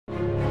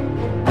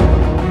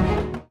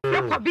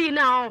could be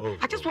now.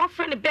 I just want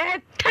friend a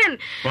bed 10.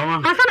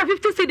 I'm son of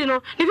 50 city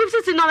no. The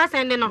 50 city no that's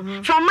ending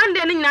no. From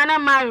Monday in Nana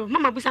Mario.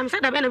 Mama Busam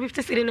said I've been a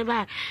 50 city in the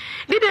bag.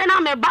 Did you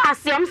know my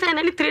boss? I'm saying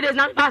any 3 days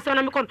now. Boss on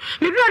a con.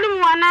 Maybe only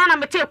one and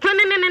I'm a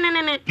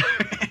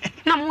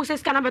na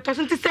Moses kana beto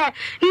so say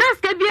na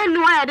ska bia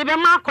no ya de be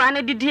ma kwa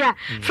na didia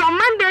from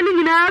Monday ni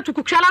nyina to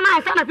kukwala na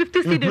I na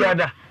 50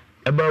 cedi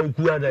about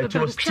ukuada it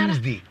was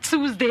Tuesday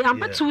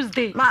I'm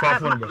Tuesday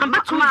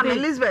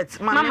Elizabeth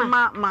ma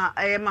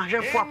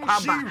hwefo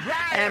akwaba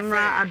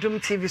emra Adom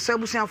TV so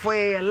abusuafo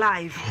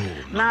live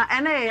na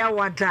ene ya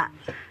wada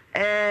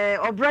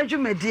Obra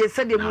dwumedie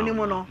se de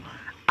munimu no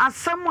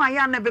asem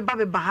aya na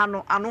beba ha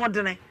no ano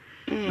odene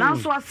na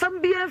so asem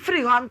bia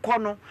free han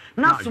kono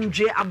na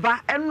sumdwe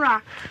aba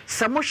enra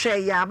samo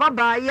hwe ya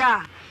baba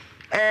ya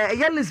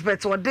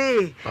Elizabeth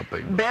ode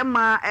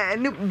bema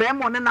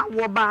ne na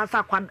wo ba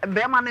sa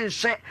bema ne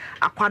hwe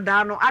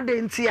akwada no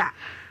adenti a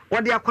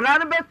wode akwada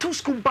no be to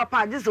school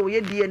papa je se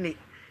oye die ne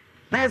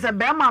na ze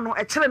bema no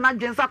kire na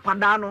dwensa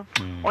akwada no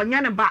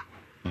onye ne ba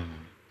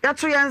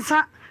yato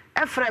yensa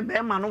efre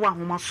bema no wa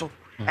homa so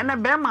ene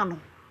bema no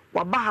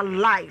wa ba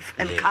live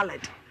and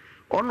colored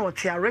ono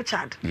tia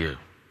Richard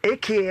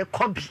aka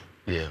Kobe.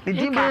 Yeah. The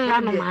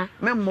Dimba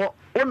Memo,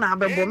 Ona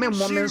Bebo,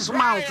 Memo,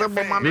 Mensuma,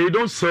 they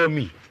don't sell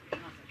me.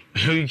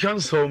 You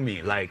can't sell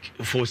me like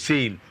for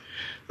saying,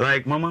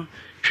 like Mama,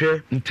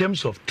 in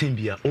terms of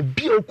Timbia, or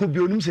be or could be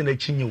on him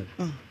and you.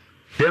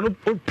 They're not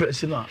all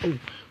personal. Oh,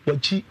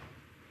 what she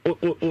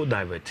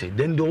diverted.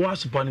 Then the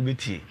was upon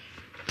BT.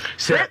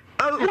 Say,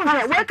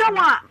 where come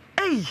on?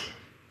 Hey,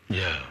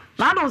 yeah,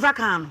 Madam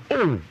Zakan.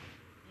 Oh,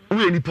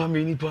 we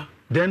nipa.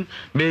 Then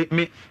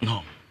me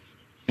no.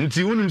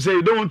 Until when you say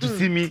you don't want to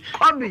see me,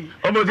 Kobe.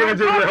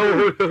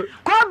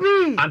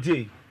 Kobe.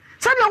 Auntie.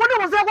 Said you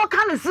was there what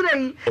kind of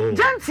say?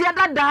 Gently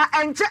dada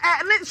and so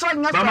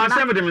Mama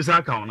said them is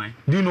account.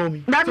 Do you know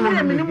me? That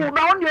minimum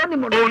Oh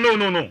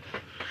no.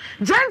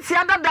 Gently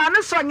dada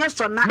and so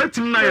na. Let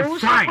him know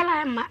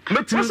fine.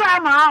 Let him know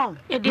fine.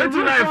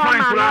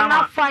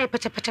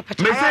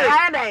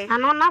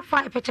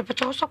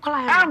 So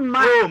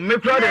oh, me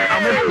crowd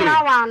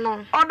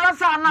I'm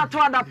others are not to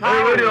other power.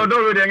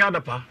 Already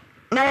another pa.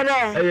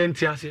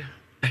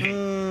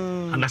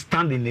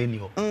 Understanding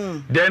anyhow.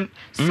 Then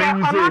so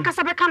I'm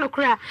kasabe kan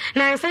okra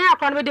na say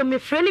akwa no de me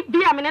frɛ ni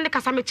bia me ne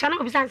kasa me channel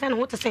obi san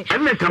ho to say na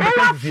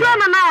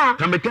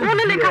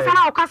woni ne kasa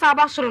na okasa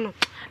ba soro no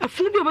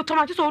afu bi obeto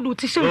so do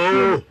ti she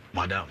oh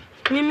madam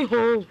mimi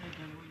ho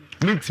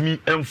meet me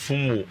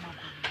emfum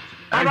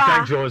I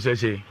thank you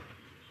say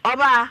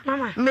Oba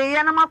me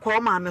ya na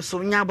makọ ma me so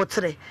nya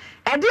botere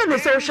e de ne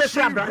se o hwe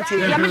fi abrante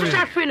ya me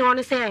hwe fi ne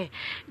won say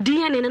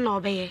DNA ne na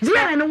obeye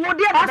DNA ne wo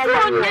de da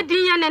ya onye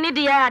DNA ne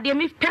de ya de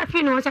me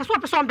pefi ne won say so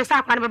person be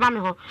sa akwa ne beba me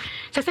ho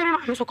se se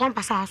me so kon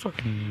pasa so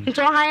nti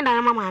o han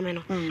da mama me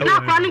no na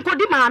akwa ne ko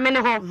di mama me ne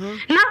ho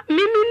na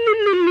mi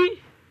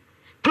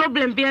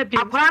problem bia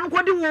akwa ne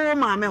ko di wo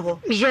mama me ho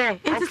ye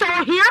nti so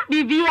hia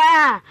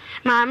bibia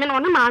mama no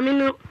ne mama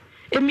no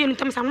emi no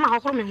tamsa mama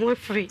akoro me ho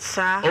free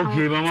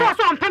okay mama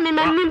so mpa me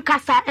manim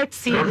kasa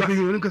etsi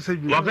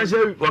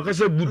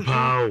wakase good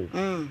power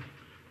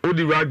o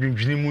di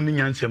radwinwini mu ni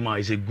nyansema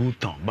is a good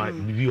town but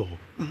bibi ho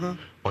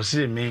o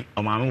say me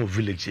o ma me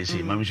village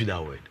say mama should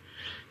that word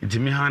it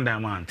me hand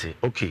am ante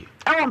okay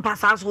e won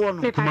pasa so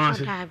no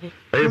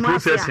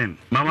processing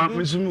mama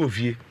me so me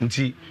ofie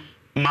nti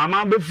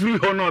mama be free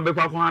ho no be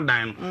kwakwa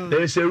adan no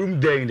there is a room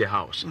there in the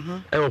house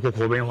e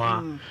okoko ben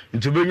ho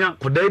nti benya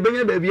kodai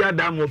benya ba bia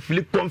da mo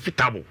feel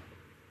comfortable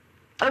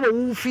e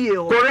wo fie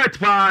ho correct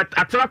part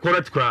atra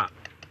correct kra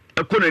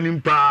e ko nanim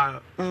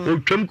pa o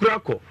twam kra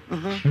ko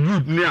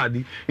good ne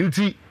adi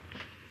nti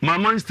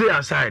mama stay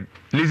aside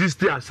Lizzie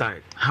stay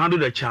aside handle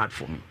the child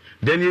for me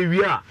then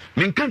we are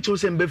men kan cho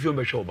sem be fie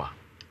be shoba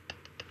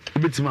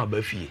obetima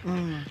ba fie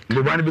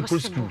le ba ne be ko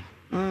school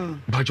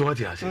ba jo what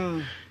you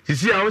say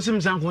see, I was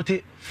in San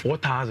Quote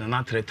 4,000,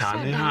 not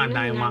 3,000,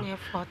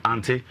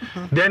 auntie.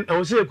 Then I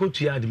was say, go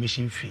to your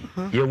admission fee.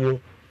 You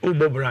will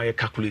Obra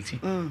calculate.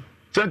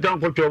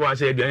 Sometimes what you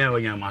say, I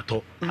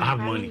have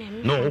money.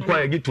 No,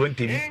 I get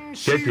 20,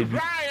 30,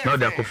 not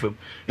that confirm.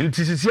 In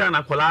TCC and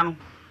Acolano,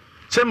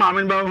 say,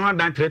 Mamma,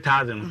 about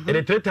 3,000, and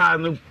the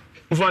 3,000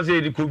 for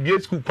say the could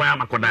get school choir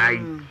Macodai.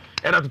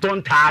 And at the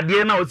ton,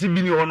 Tadiana was in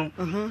Binion,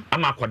 a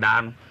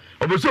Macodano.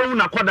 Or so,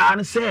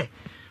 Nacodan say.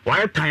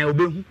 Why time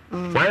obehu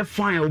why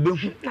fine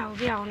obehu na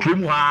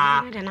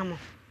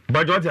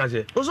but what I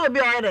say also be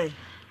already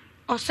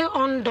o say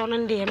on don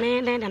ndie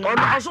me den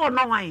also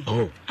no wan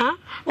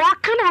wa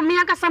kana me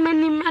aka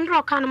samanim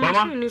andro kana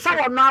machine so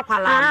wo no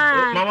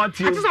akwala mama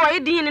tie ati so wa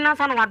din ni na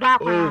sa no wado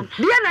akwala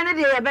die na ne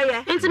die ye be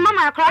ye enti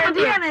mama akra no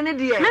die na ne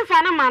die me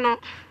fa na ma no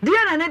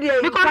die na ne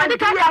die because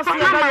medical da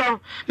akra no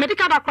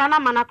medical da akra na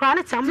ma na akra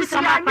ne tam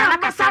sama akra na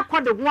kasa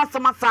akode ho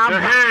asama sa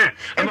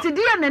enti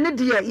die na ne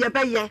die ye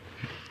be ye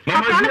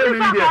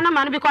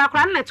Mama because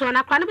akran net one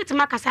akran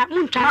betima kasa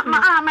muntwa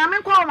ma me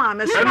ko ma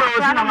me so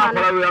na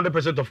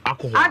 100% of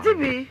alcohol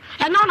atibi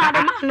e no na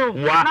de ma no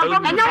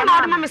e no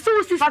na de ma me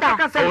so sister e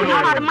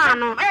no na de ma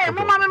no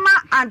mo ma me ma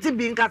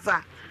antibi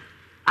nkasa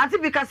ati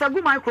bi kasa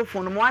gu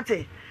microphone mo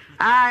ate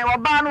ai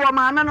oba no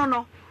maame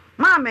no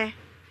maame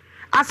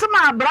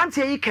asema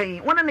abrante yi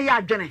kan wona ne ya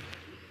adwene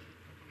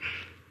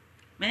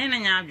me ne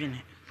nya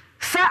adwene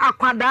se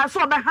akwada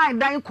so be han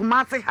dan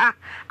kumase ha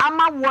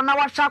ama wo na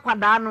wa sha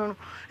akwada no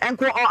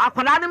enko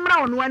akwada ne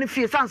mra wono ani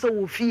fie sanse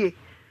wo fie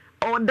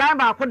o dan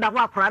ba akwada ho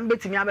akwara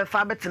mbetimi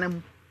abefa betena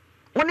mu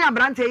woni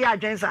abrante yi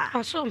adwen sa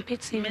aso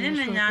mpeti me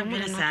ne nya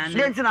adwene sa ne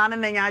lenti na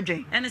ne nya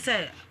adwen ene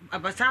se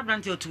abasa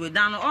abrante otuwe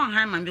dan no on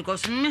han man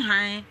because me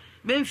han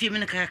be mfie me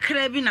ne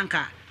kakra bi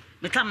nanka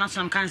metam na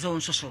som kan se won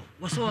soso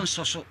wo se won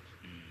soso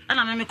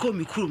ana me ko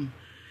mi kurum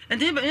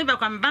enti me be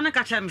kwa me ba na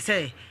ka cha me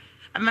se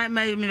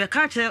me be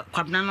ka che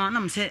kwabna no na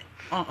me se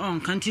on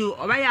kanti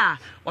obaya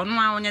ono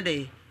a onye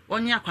de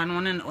onye akwa no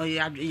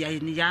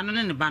ne ya no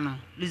ne ba no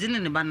lizine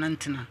ne ba na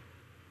ntina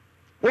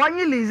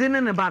wonye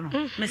lizine ne ba no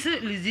me se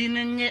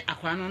lizine nye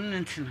akwa no ne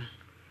ntina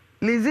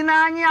lizine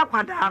anye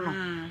akwada no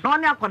na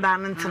onye akwada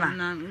no ntina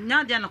na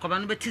nya de na kwaba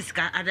no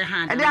betisika ade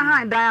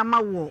han dan ama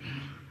wo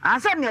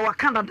asa ne wa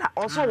Canada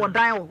also wo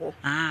dan wo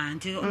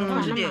nti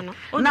ono so de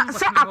na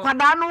se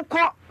akwada no ko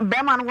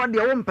be ma no wo de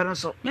wo mpene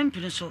so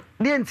mempene so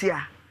de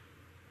ntia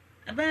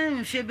ben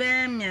mfie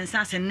ben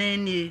miensa se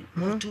nani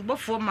mutu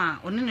bofo ma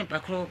oni ne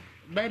pakro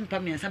ben pa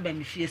miensa ben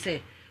mfie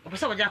se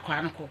opesa woja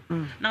kwa no ko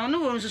na ono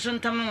wo nsusu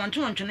ntam no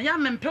wonto wonto ya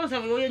mempe se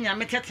wo nya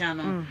metetea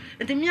no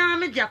enti mia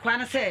me gya kwa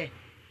no se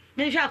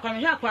me hwa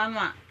kwa no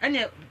a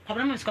ene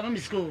kwabra me sko me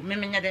misko me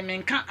menya de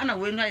menka ana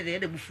wo enu ayede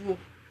de bufuo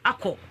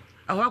akọ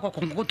aho akọ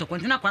konko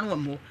na kwa no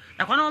wo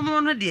na kwa no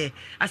mo no de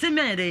asem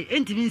bia de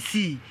enti mi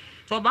nsi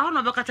so ba ho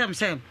no be katam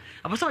sem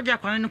opesa woja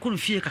kwa no ko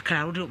fie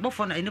kakra wo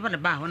bofo na eni ba de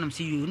ba ho nam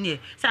se yo ne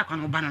se akwa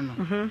no ba no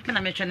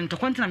na me twene to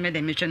kontina me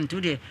de me twene to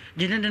de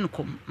jene de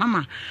ko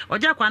mama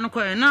woja kwa no ko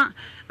na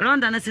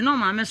London si no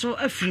ma me so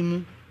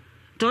afrimu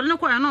to ne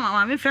ko no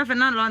ma me fefe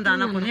na London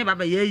na ko ne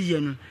baba ye yie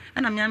no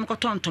na me am ko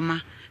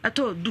tontoma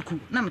eto duku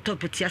na me to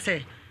petia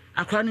se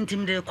akwa no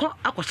ntim de ko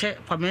akɔhye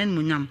kwaman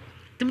munyam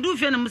tim du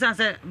fie na musa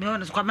se me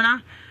ho so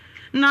kwamana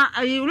na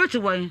ayi ulochi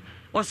won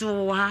wo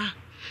wo ha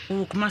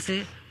wo kuma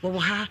se wo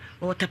ha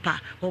wo tepa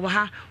wo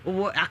ha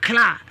wo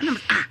akla na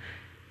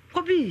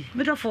ko bi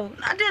me dofo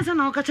na de se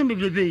na wo ka chem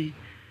beblebe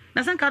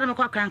na san ka de me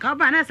kwa kan ka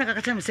ba na san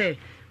ka chem se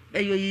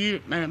eyo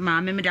yi ma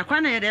me de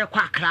akwa na ye de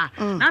kwa akla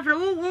na afre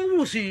wo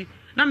wusi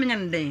na me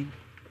nyan den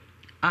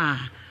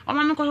o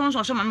ma me ko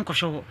so ma me ko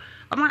so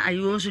o ma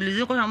ayo so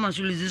lizi ko ma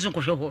so lizi so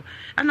ko so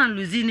ana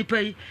lizi ni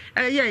pai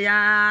ye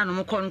ya no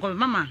mo ko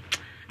mama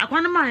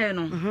akwa na ma he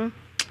no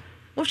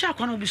wo sha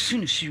akwa na obi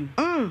sunu siu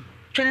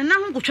twene na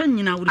ho ko twa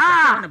nyina wo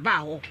ka na ba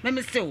ho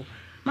me sew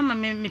mama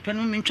me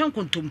penu me ntwa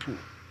kontompo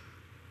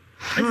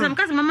Nsam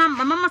kasi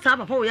mama sa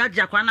papa wo ya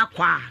gya kwa na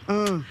kwa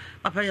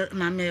papa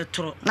na me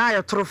toro na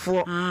ya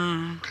torofo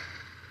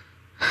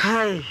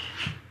hai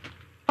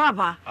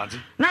papa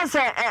na se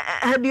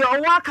he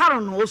owo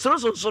akaro no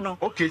osoro no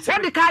okay so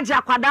de ka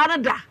gya kwada no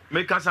da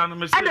me kasa no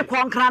me say e de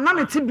konkra na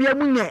me tibia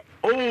mu nye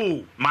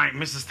oh my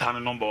Mrs. Tana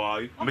number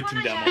me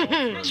tim dem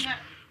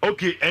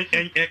okay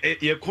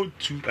ye code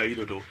 2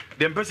 ayidodo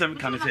dem person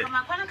can say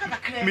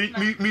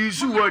me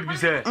use word be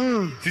say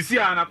sisi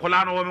ana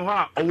kola no me ho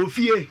a owo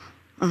fie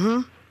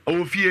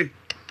owo fie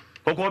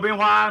kokko ben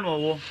ho a no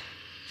wo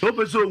so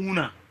pe so hu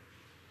na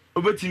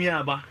obetimi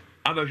aba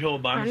abehwe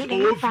oba no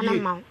owo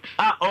fie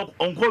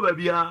onko ba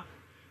bia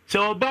se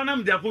oba na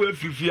mde akọ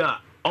afifie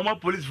a oma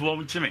police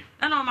form chime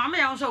ana mama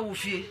ya so wo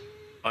fie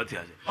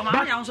otiaje o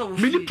mama ya so wo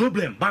fie mini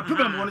problem but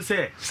problem won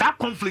say sa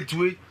conflict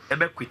we e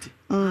be quit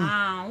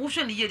wo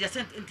hwe ne ye de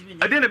sent intimi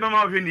I didn't remember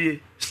hwe ne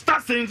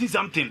start saying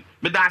something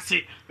me da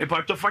say me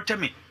part to fache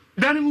me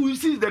then we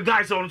see the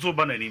guys on so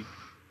bananim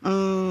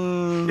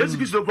yes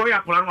because the boy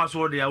akora no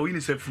so there we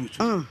need say fruit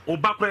o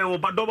ba kra o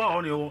ba doba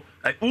on yo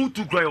o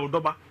tu kra o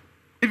doba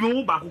even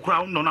o ba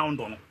kokra no na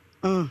ndo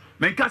no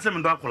men ka se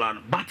me do akora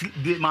no but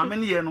the mama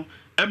ne ye no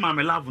e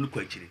mama love no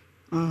kwa chire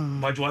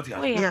but what ya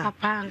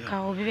papa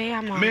nka obi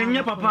ya mama me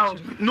nya papa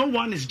no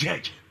one is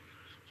judge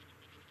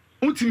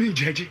ultimate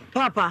judge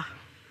papa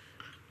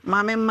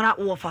mama mra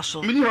wo fa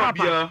so me ni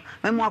obia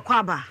me mo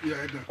akwa ba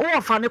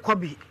wo fa ne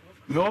kobi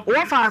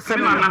wo fa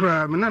asem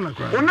na me nana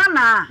kwa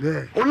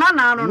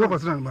unana no ko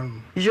sina ba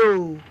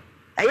yo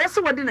ayese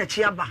wodi na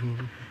chi aba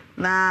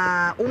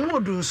na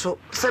umudu nso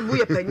se bu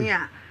ye panyi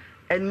a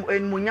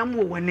en munyam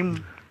wo wanim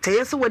te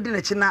yese wodi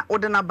na chi na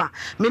wodi na ba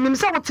menim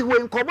se wote ho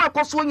nkobo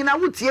ekoso nyina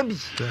wotie bi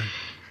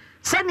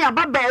sani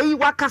ababa yi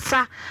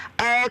wakasa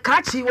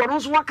kachi wono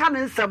so waka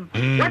ne nsam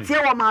wotie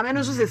wo maame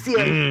no so sesi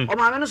e o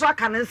maame no so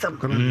aka ne nsam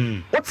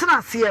wotena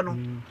ase no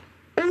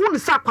owu ni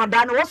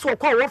sakwada ne wo so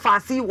ko wo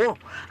faasi wo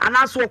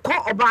ana so ko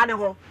oba ne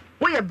ho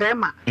wo ye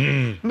bema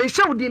me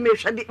hwewdi me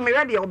hwede me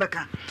hwede wo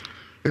beka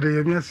ere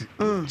ye miasi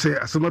se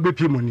asoma be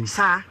pie moni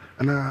sa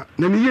ana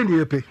na ni ye ni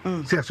yepe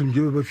se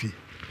asomje be fi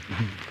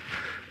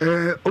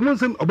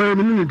omonsem oba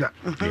ne ni da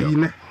yi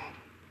ne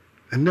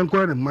enden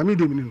ko ne mami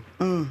de mini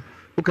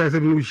okay se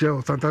mi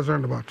share Santa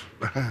roundabout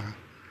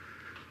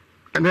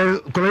and then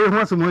ko ye ho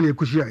asemo ne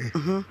kushia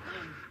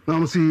na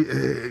mo si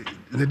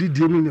na di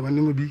die mi ne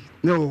manem bi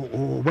na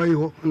o ba yi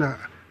ho na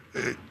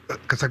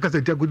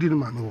kasakasa ti agodi ni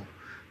maame ho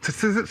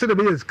se de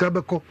be ska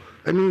be ko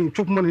ani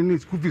chop money ni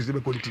school fees be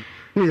ko nti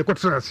ni ye ko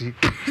trasi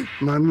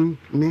maami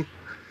ni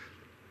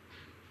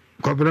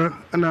kobra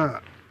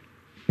ana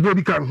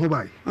body kan ho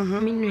bai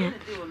minua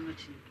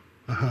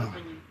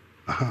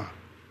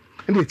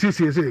ndi ti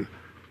se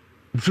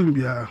sunu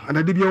bia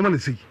ana de bia o ma na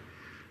sei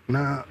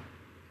na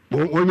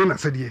onye na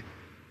sede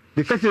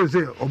de ka che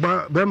se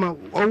oba be ma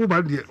owo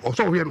ba de o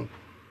so hwe no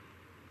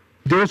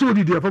de so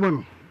di de fa ma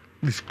no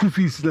the school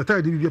fees na ta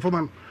di bia fa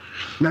ma no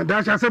na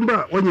da cha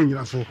semba onye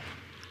nyina so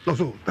no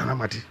so tana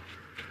mati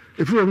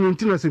if you want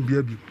to say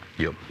bia bi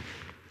yep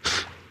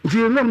if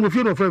you no go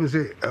feel no friend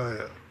say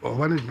o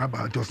wa na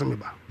ba to so me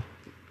ba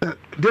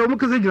de o mo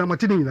ka se nyina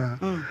mati ni nyina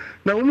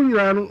na o mo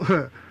nyina no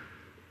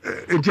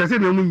entiase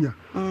na o mo nya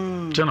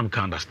John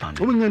can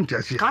understand o mo nya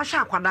entiase ka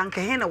sha kwada nke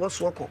he na wo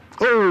so ko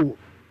oh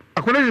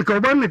akwara ji ka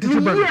oba na titi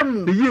ba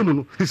de yemu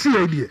no si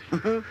idea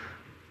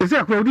ese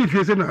akwa odi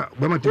fie se na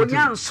ba ma titi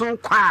onya nso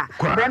kwa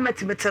ba ma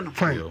timete no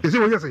fine ese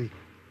wo yase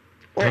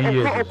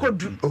o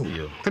du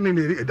tani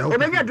ne e da o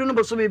benya du no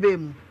bo so bebe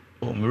mu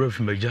oh me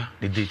refi meja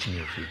the date ni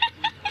afi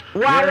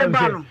wa le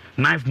ba no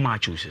 9th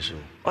March o so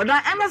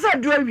oda emasa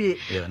du awie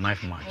yeah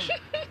 9th March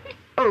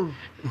oh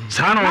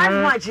Sano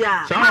 9th March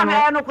ya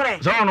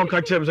Sano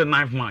catch him say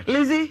 9th March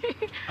Lizzie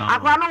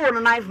akwa no wo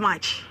no 9th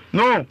March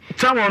no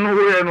someone no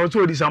we no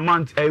so this a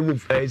month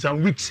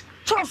some weeks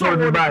so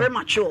wo very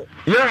mature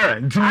yeah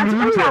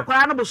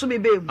akwa no bo so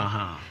bebe mu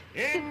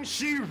and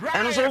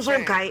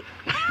so kai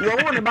you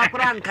won the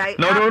background kai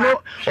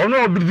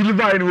no be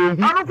deliver ni wo hu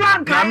no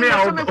kwan kai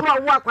so me kura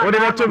wo akwa o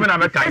de to me na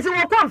me kai ese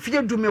wo kwa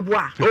mfie du me bo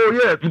a oh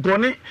yeah because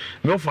ni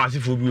me ofasi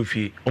fo bi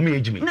ofie o me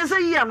ejimi na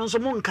say ya no so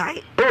mo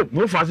nkai oh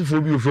me ofasi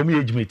fo bi ofie o me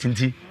ejimi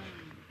tinti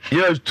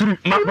yes true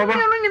baba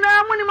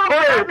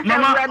oh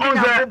mama on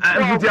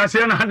the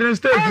vitiasia na hadin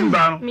stay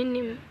ba no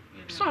minim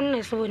son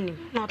ne so ni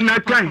na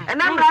kan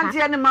na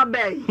brantie ni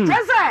mabe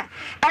jese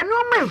enu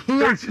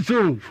me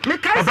so me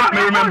kai papa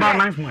me remember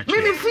 9th March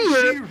me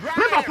fie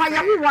me papa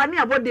ya wo wa ni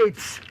about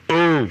date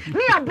oh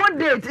ni about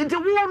date nti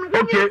wo no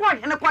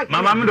ni kwa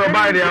mama me do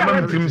buy there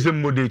am trim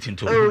sem mo date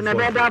into oh na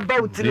be da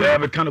about yeah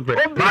me kind of but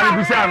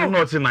we say I'm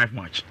not 9th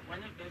March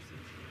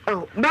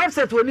oh me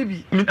set woni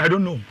bi I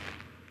don't know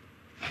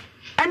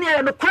any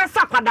no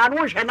kwasa kwada no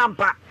hwe na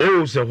mpa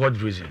oh so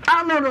what reason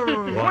no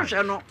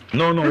hwe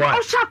no why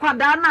o sha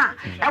kwada na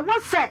e wo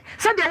se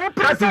de wo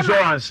press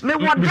insurance me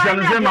what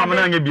say mama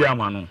na nya bia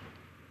ma no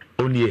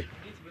onie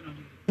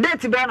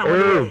date be na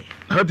oh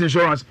health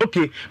insurance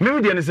okay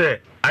me dey say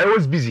I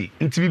was busy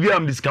nti bibia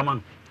am this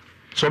come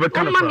so be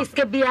kind of mama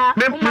miske bia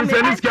me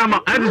say this come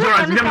health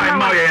insurance me my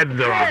ma ya head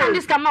there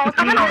this come out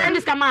come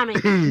this come me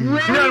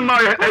me ma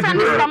ya head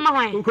there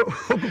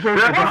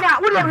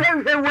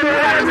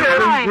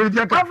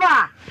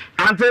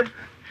ante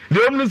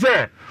the only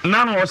say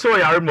nana was so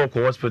yare mo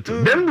ko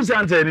hospital then we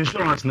say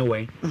insurance no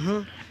way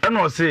and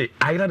I say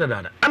I da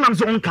and I'm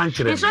so on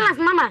cancer insurance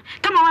mama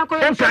come on ko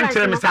insurance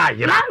me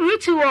say na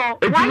reach wo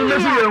 1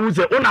 year who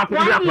say una ko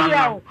ya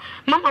plan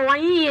mama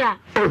 1 year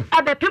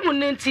abepem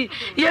nenti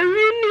ye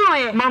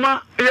renew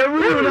mama ye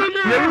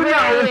renew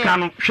a ka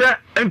no hwe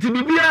enti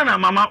bibia na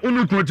mama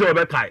unu kunti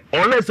obekai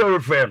unless you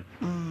refer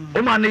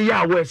o ma ne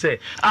ya we say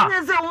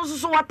ne say won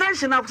so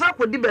attention akwa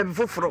ko di ba bi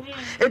foforo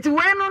eti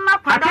we no na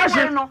kwada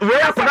we no we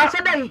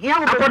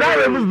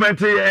akoda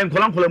movement and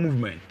kolankola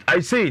movement I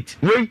say it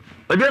we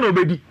again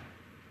obedi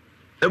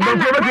I'm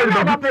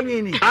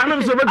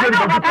so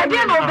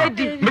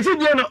obedi me see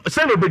no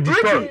say obedi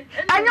sorry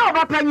anya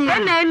oba panyi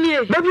na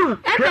anie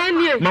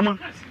mama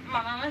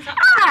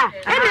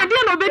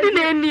no obedi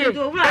na anie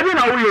ebe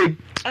na we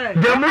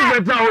the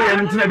movement now we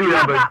ntina dey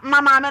happen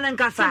mama me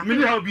nkasa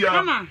me how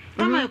bia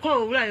mama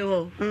ko wura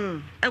yo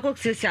e ko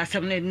sesi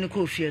asem na ni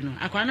ko fie no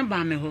akwa ne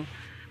ba me ho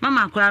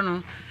mama akwa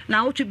no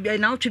na otu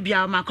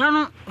bia ma akwa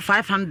no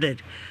 500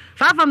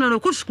 no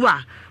ko school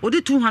a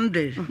odi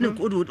 200 no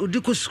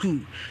odi ko school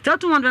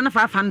 200 na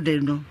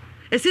 500 no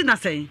esi na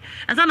sei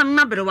asa na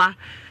me berewa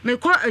me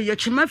ko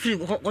yachima free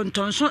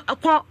kontonso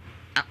ko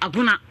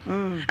aguna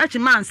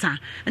achimansa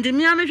nti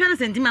me amehwe ne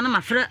sentima na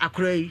mafre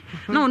akora yi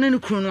na one ne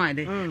kuro no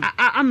ade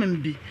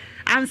amambi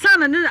ansa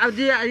na ne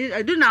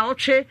ade na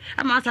otwe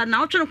ama asa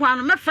na otwe kwa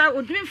no mefa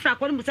ontimi fra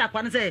kwa no musa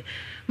kwa no say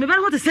me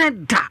ba what say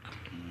da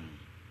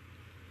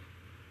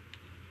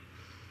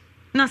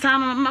na sa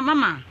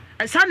mama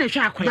sa na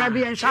hwe akwa da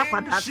bi en sha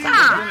kwa da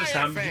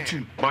sa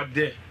but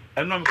there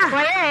enom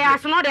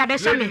aso no de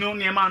abesha me no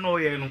niema no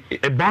ye no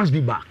e bounce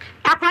me back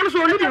akwa no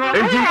so oni bi ho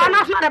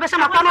aso no de abesha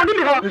akwa no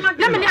bi ho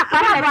na me ni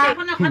akwa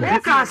na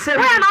ka se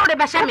we na o de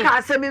besha me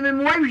ka se me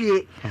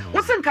wawie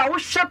wo se nka wo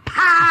hye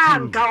pa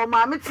nka o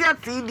ma me tia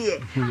ti de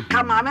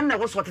ka ma me na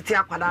wo so tete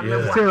akwa da me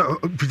wo se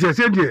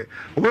fitiase de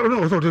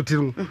wo so tete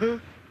no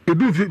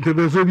edu fi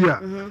tebe so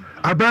bia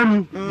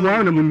abanu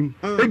mo na mu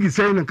egi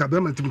sai na ka be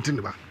ma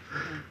timtin ba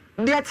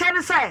de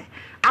tene sai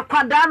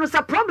akwada no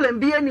se problem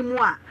bi animu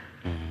a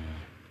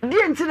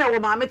die ntina wo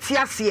ma me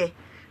tia se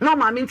na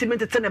ma me ntimi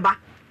tete ne ba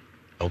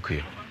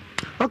okay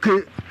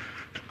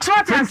So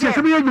what is the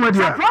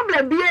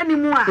problem be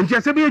anymore?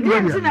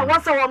 Nti na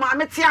wasa wo ma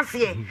meti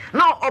ase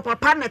na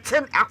opapa na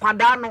tem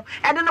akwada no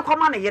e de no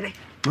koma na yere.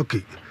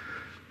 Okay.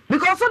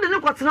 Because so de no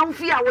kwatena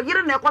mfi a wo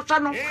yere na ekwosa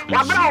no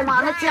wa bra wo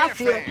ma meti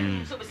ase.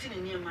 So be si ne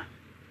niema.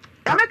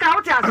 Emeka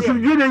wo ti ase.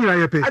 Asumdue na nyira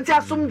yepe. Ati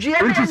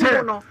asumdue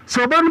na no.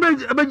 So ba no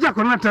be ja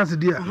kona trans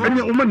dia.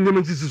 Ene o ma ne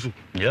nem ntisi so.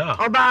 Yeah.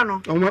 Oba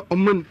no. O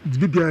ma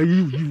bibia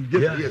yi.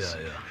 Yes.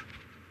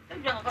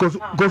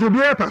 Because obi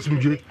e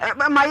pasumdue.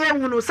 Ma ye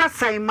hunu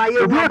sasan ma ye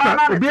obi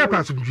e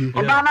pasumdue.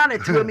 Oba na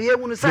tiwe me ye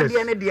hunu sa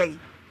de ne de yi.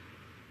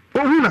 O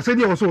hu na se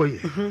de wo so ye.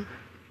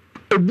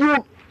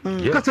 Ebuo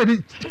kasa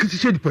di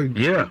kisi di pa.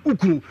 Yeah.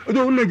 Uku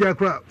do unna ja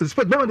kra.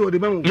 Respect ba de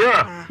ba mo.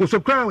 Yeah. Wo so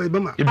kra we ba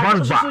ma. E ban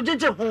ba. So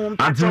jeje home.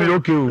 Anti me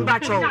okay o. Me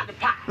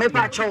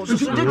pa cho. So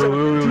jeje.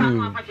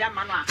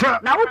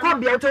 Na wo ko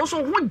bia to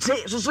so hu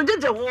je. So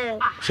jeje ho.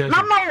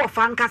 Na ma wo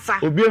fan kasa.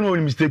 Obi no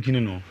mistake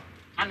ni no.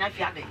 Ana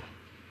fiade.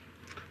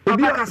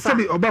 Obi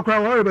sabi oba kra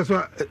wa be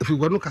so fi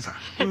gwo no kasa.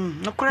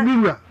 No kra.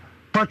 Niwa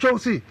pacho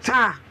si.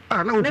 Ah.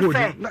 Na wo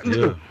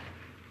ko.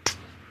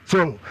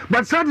 So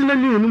but sadly na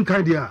ni num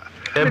kan dia.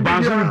 E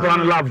ban so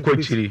ban love ko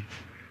chiri.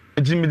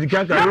 Enti mi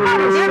dikaka na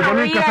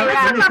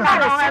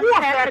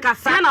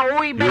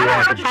wo ibe na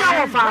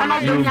wo fa na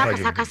do nya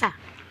kasa kasa.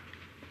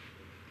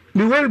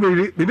 Mi wele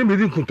me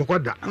din kun to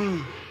kwada.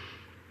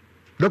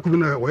 Da ku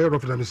na wo yero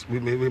fina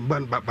me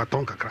ban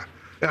baton kakra.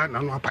 Ya na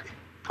no apai.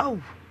 Oh.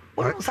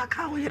 Wo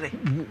saka wo yere.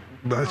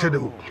 Ba sheda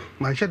wo.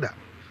 Man sheda.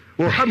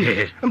 Wo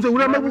hami. Am se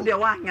wura mabu.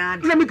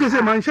 Na mi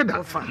kese man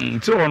sheda.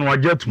 So on wa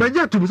jetu. Ba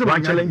jetu se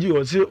one challenge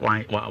you say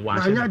one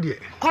anya de.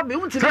 Ko be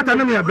unti. Tata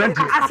na me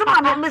abranti.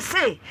 Asema no me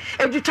say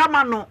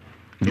edutama no.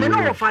 Me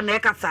no wo fa na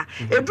ekasa.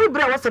 Edu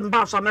bre wo se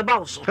mba so me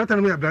ba so. Tata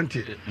na me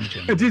abranti.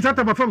 Enti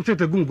tata ba fam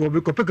chete gum go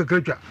be ko peka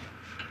kratwa.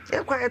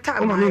 E kwa eta.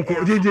 O ma me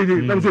ko je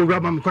na so wura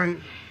ma me kwan.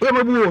 O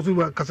ma bu wo so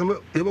ba kasama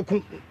e ba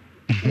kun.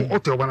 O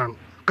te obana no.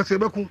 Kasa e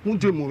ba kun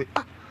unti mu.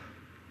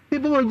 E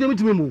ba wo je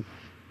mitime mu.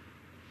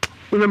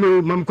 Una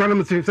me mam kwana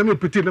me se me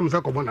petit na me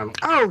sa ko bona no.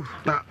 Oh,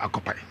 na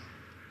akopai.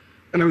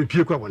 Na me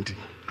pie kwa wanti.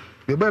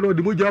 Me ba no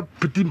de moja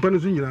petit mpa no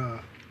so nyina.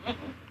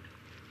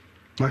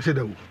 Ma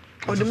sheda wo.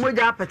 o de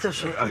moja apete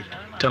so.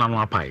 Tena no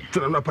apai.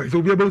 Tena no apai.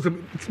 So bi ba so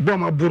bo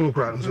ma buru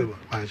kra no so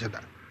ma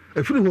sheda.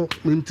 E firi ho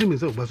me ntimi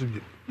se oba so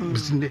bi.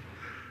 Bisinde.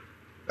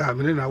 Ah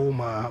me na wo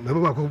ma me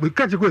ba ko be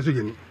kache ko so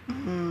yeni.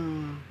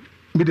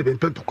 Me de ben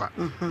pento kwa.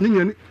 Ni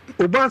nyani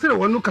oba se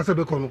wonu kasa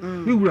be ko no.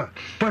 Ni wura.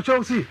 Pa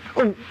chaw si.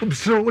 Oh,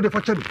 bisro wo de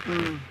fa chabi.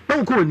 Na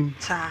wo ko ni.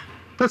 Sa.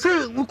 Ta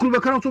se wo kuru ba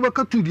kan so ba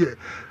ka tu die.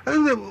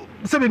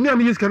 Se be mi am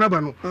yes kana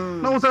ba no.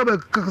 Na wo sa ba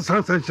ka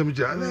san cham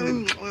ja.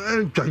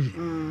 Twayi.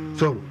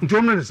 So,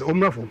 ntom na se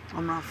omra fo.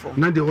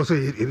 Na de wo so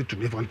e to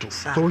me fanto.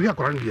 So we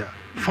akora ndia.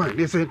 Fine.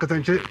 They say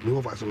katanche me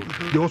wo fa so.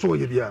 De wo so wo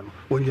ye bia no.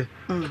 Wonye.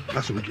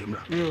 Na so me mra.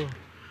 Yo.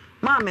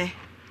 Mame,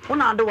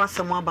 una ade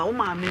wasem aba wo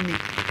mame ni.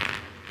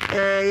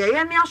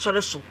 Ye ni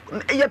asore so.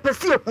 Ye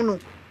pesi ehunu.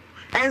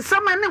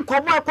 Ensama ne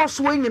nkobo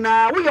ekoso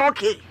nyina wo ye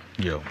okay.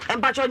 Yo.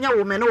 Empacho nya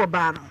wo me ne wo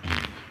ba no.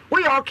 Wo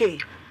ye okay.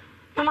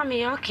 Mama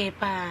me okay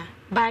pa.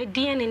 By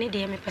DNA ne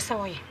de me pese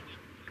wo ye.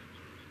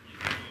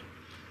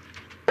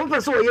 O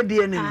pese wo ye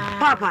DNA.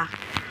 Papa.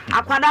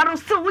 Akwada no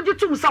still wo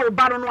jitum sa wo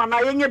ba no na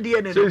ye nya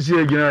DNA. So see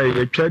agina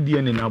ye twa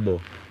DNA na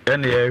bo.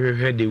 And ye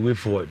hwehwe the way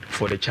forward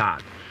for the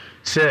child.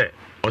 Say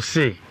or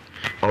say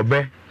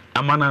obe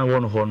amana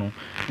won ho no.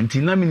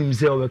 Nti na minim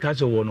say obe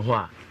catch won ho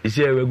a. He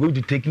said we're going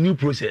to take new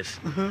process.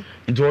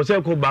 It was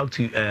go back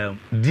to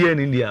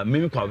DNA India.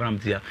 Maybe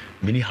Kwagram Tia,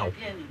 many how.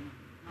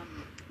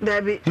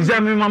 Debbie, is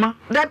that me, Mama?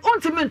 That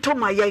ultimate to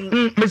my young.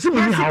 Miss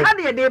me, how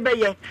can you be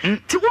ye?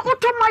 To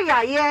what to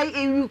my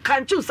you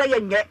can't choose say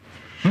yet.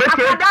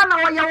 Dana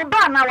or your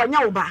bar now or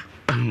Yoba.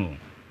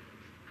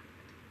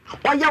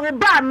 Or your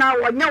bar now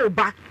or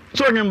Yoba.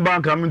 So I'm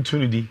back, I'm in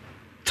Trinity.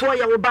 To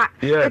your back.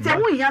 Yeah,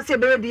 we have a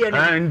baby and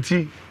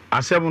auntie.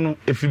 I said,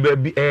 if you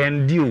be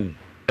and deal.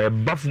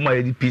 Buff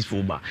my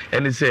peaceful bar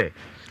and they say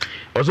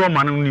also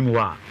man ni mo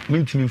wa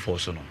mintimi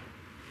force no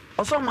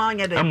also man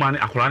ya dey man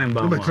akwara ne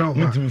ba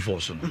mintimi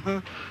force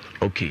no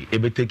okay e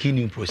be taking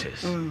new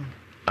process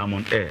I'm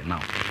on air now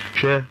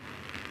share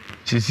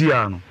sisi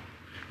ya no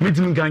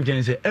mintimi kan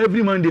ken say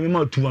every Monday me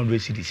ma 200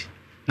 cedis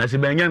na se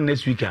ben yan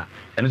next week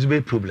and it be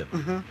problem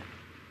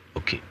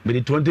okay but the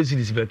 20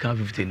 cedis be can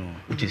 50 no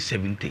which is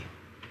 70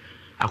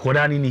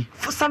 akwara ni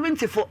for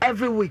 70 for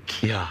every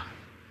week. Yeah.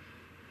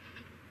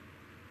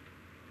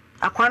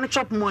 Akwana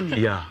chop money.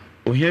 Yeah.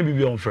 O here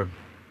be on firm.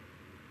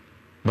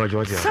 But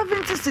what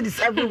 70 cedis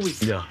every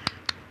week. Yeah.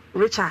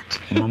 Richard.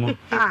 Mama.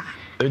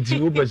 Enti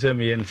wo pese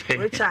me yen say.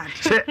 Richard.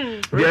 Say,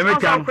 dey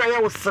make am.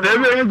 Dey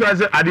make am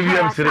say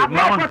adivia say.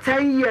 Mama. For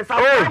 10 years.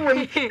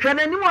 Oh. Can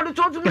anyone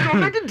to me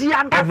no be di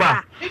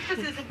anka.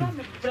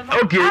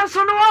 Okay.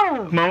 So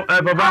no. Mama,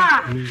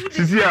 papa.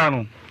 Sisi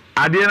anu.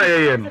 Ade na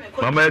ye no.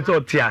 Mama e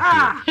to tia.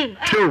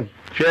 Show.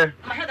 Share.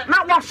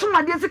 Na wa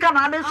suma de sika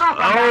na ade so.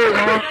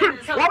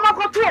 Oh. Wa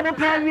makoto wo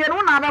pan wie no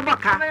na be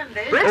boka.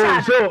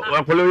 Oh, so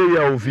akolo ye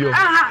ya ofio.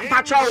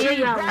 Pacho.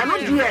 Eno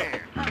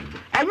die.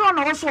 enyo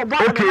na wo so obo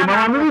okay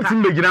mama me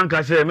tin begina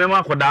nka say me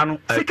ma koda no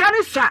sika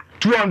ni sha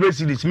 200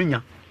 cedis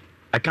minya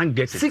I can't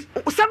get it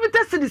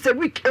 70 cedis a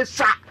week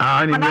sha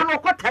mana no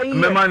kwata yi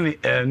me man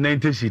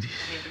 90 cedis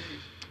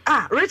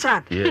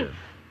Richard yeah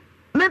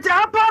Nete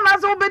happen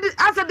as obedi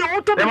as the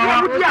auto be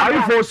are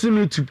you forcing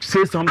me to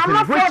say something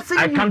which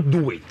I can't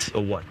do it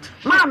or what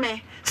mama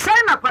say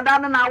na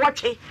kwada no na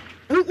wache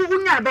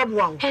unya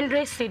abeboa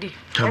 100 cedi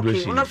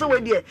okay una so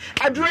we there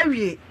adura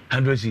wie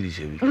 100 cedis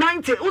a week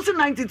 90 usi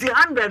 90 to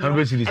 100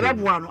 100 cedis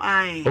abeboa no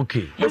ai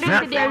okay 100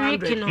 cedi a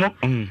week no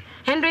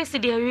 100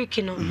 cedi a week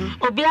no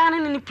obiara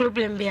ni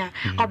problem bia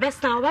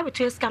obesta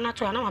obabetu scanner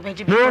to na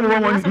wabeji no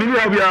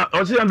me bia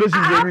o say 100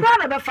 cedis a week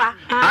na befa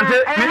ante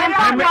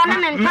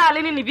me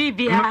ntale ni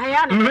bibia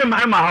ya na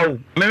me ma hawo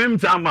me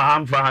mta ma ha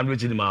mfa 100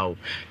 cedis ma hawo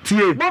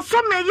tie bo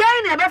so me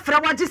yai na be fra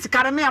waji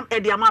sikare me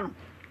e ama no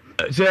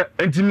say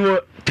entimi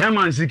 10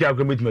 man sika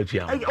akometi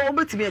matua o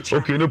betimi atua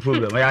okay no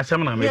problem I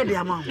asem na me e de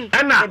ama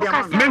ena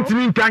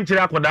mentimi nkan kire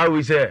akoda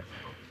we say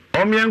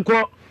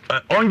omienko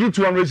onji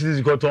 200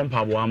 cedis ko ton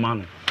pabo ama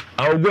no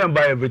I will go and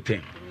buy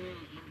everything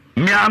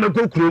me am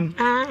ko krom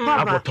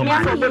akoto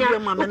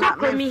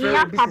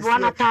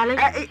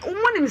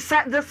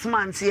this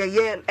month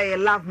a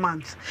love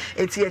month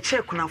it's a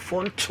check na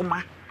for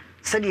ntoma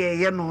said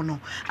ye no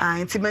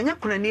nti manya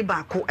kunani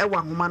ba ko e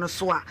wa homa no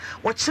so a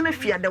wo chene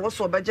fia de wo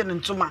so obeje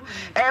ntoma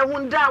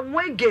hunda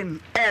wegen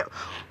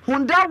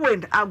hunda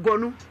wind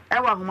agonu e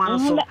wa homa no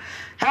so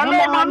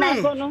hello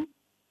mami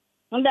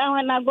hunda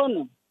wind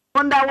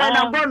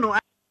agonu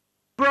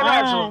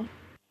brother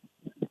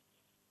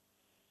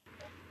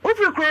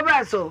Ufri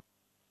krobaso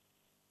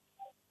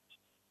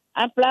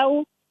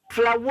Aflawo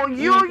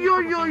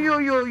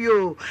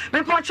yo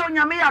me pocho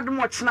nyame yadom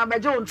ochina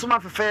beje ontuma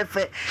fefefe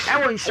e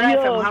won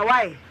hira fm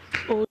Hawaii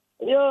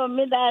yo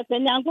me da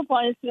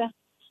Nyankopon isra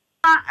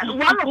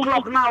 1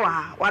 o'clock now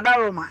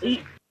wadaroma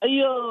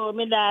yo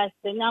me da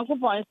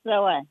Nyankopon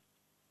isra wa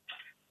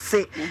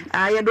se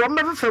ye do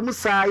mbe fefe mu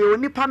sa ye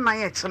onipa nan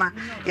ye chena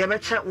ye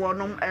beche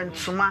wonom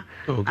entuma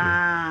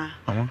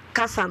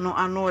kasa no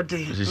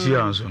anode sisi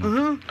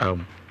anso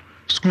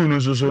school no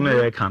so na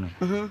ye ka no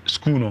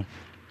school no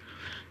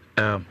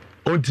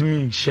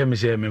ontimi sheme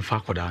se me fa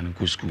koda no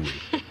ko school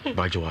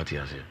ba je wati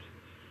ase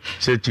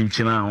se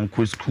chimchina on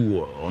ko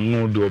school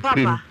no do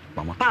prim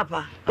mama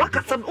papa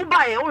wakasa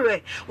ubaye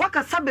owe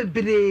wakasa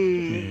bebre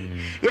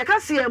ye ka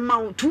se ma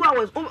 2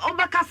 hours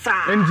obakasa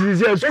enti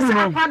se school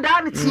no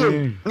kwada ne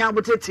tie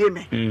nyabotetie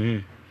me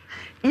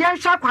ye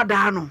sha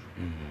kwada no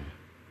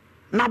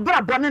na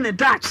bra bone ne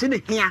dachi ne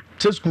hia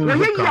school no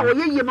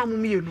ye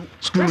mamumienu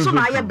so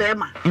na ye be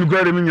ma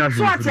ngore mi nya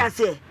so ati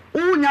ase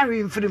unya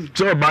hwi mfrim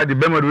so ba the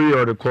bema do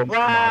you the come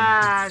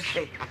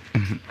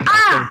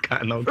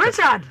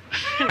Richard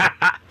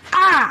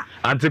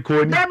ante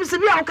ko ni dem se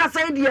bia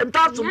ukasa idi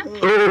entaso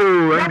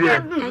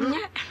ande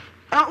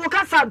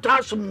ukasa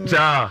entaso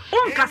ja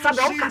unkasa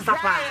be ukasa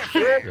pa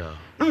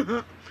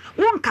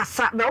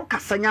unkasa be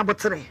ukasa nya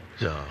botere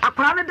ja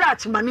akora ne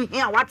dachi mani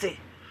hia wate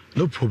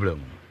no problem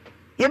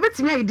ye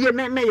betimi idie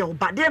na ye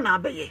oba de na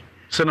abeye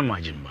se na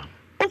majimba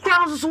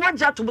ukura so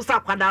wagya to busa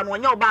kwada no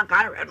nya oba nka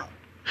ahwe no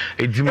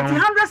edima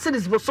 100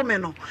 cedis bosome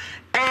no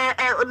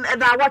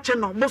da watch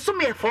no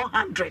bosome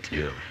 400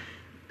 yeah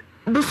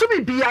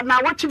bosome bia na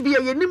watch bia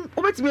yenim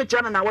obetimi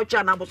atua na watch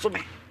na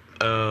bosome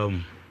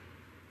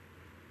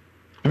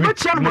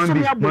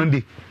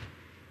Monday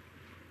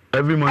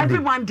every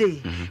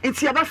Monday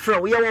it's your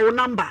friend your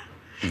number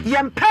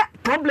yempe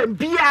problem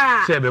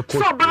bia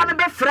so ba na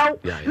be frɛ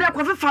na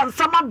ko fefa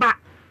nsama ba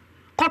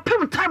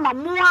kopem time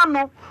amoa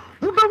no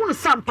mu be hu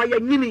sampa ya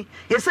nyini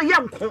ye se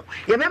yanko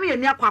ye be me ye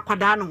ni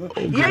akwada no ho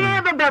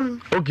ye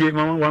bebem okay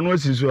mama wanu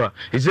asiso a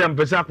ye se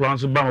ampesa akwa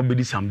nso ba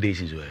obedi some days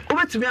so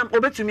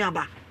obetumi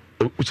aba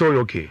so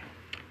okay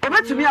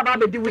obetumi aba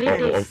be di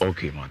weekend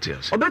okay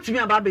Matthias obetumi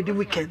aba be di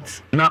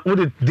weekend na what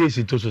the days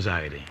to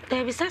society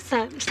there be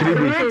sasa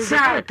 3 days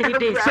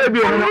say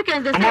be on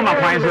mama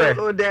point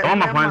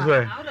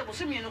where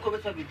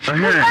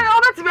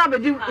obetumi aba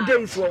di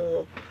days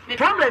wo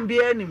problem be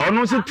any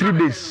ono say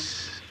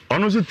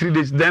 3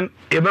 days then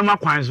ebema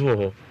kwan so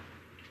ho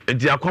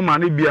enti akoma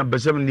na bia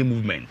mpese ni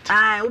movement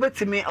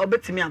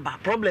obetumi aba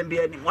problem be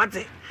any what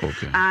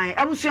okay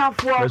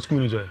abusuafo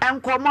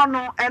enkomo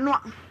no eno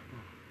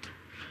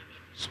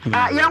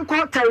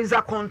yanko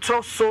Teresa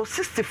Control so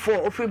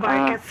 64 of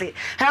Ibarakese.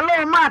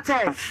 Hello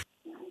Martes.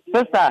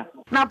 Sister.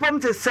 Na pom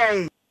to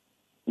say.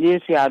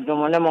 Yes, ya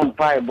Adom na mo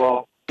pai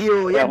bo.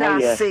 Yo, ya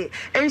da say.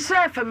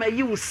 Ensure fama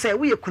you say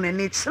we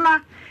kunani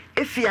china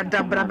efia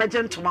da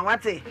brabeje ntoma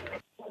wate.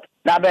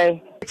 Da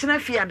be. China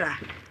fiada.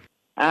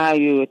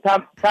 You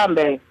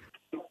tambe.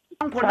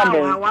 Uncle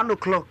now 1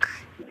 o'clock.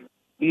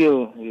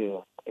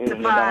 You.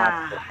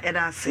 Ya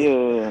da say.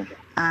 You.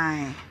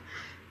 Ai.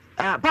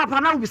 Papa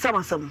na ubi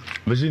sama sam.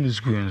 Machine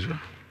school nso.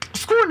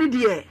 School ni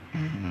de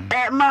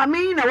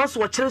maami na was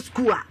watch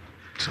school a.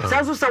 So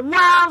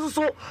wow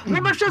so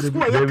mo be hwe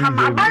school ya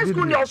kama ban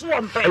school ni oso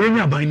wo mpe.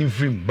 Enya ban ni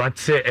film but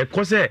say e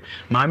ko say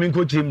maami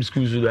nko chem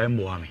school so do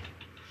embo ami.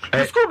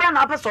 School be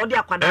na pese odi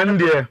akwada.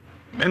 Ende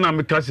And I'm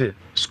because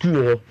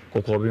school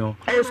Kokobio.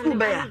 School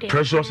bear.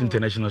 Precious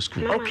International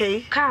School.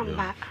 Okay. Come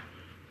back.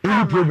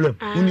 Only problem.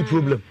 Only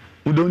problem.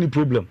 We don't need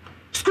problem.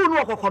 School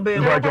no Kokobio.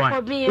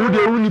 Who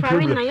the only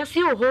problem?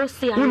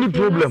 Only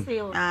problem.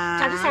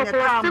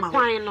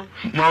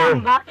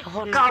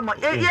 Come on.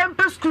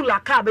 School la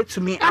car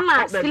to me.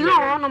 I'm still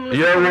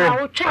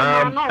yeah,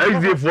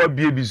 SDF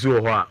baby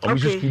so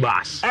school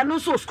bus. And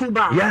also school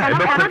bus. Yeah,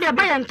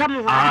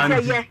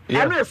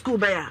 and school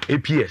bear.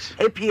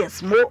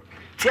 APS more.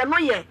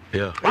 Yeah.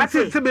 What's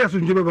it? Say be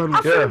asunje baba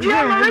no.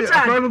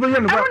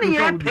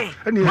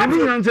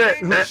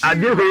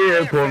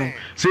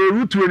 Say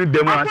root to any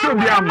demo. So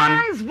be a man.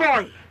 Nice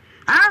boy.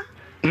 Huh?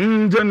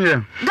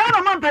 Junior.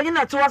 Don't man paying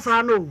that to us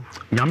no.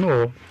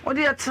 Nyame. What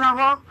do you tell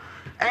her?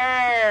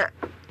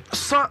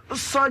 So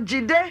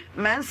jide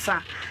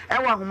mensa.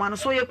 Ewa huma no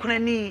so ye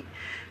kunani.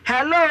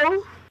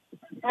 Hello.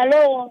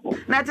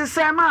 Na ti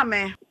say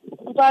mama.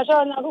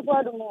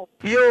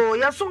 Yo,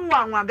 yaso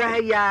nwa ga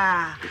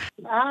ya.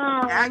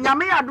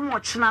 Anyame yadom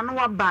ochina no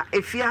waba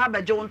efie ha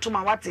beje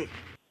wontoma wate.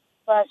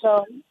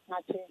 Pastor,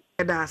 ati.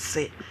 Eda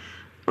se.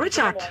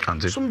 Richard,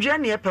 sumdwe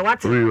ne epe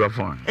wate. We were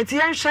fine. Enti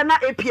yen hwe na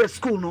APS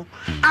school no.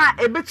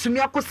 Ebetumi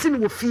akosi ne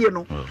wo fie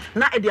no.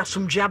 Na ede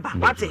asumdwe aba.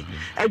 Wate.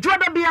 Edwo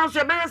da bia nso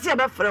ebe yesi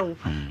ebe frɛ wo.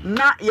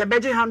 Na ye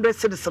beje 100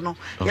 cedis no.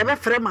 Ye be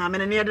frɛ ma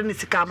amene ne yede ne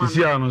sika ma.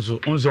 Sisi ano so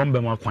onzo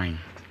mbema kwan.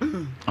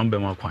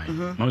 Ombema kwan.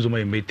 Mamzo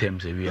my make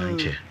terms e bia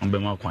nche.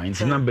 Ombema kwan.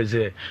 Nti na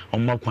beze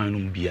omma kwan no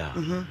bia.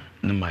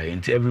 No my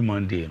every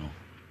Monday no.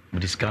 We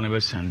discuss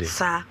every Sunday.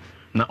 Sir.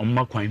 Na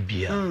omma kwan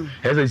bia.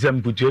 As I say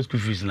am put your school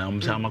fees na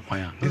omsa ma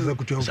kwan. Sa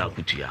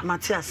kutua.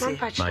 Matias.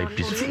 My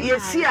peace.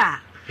 Yesi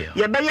a.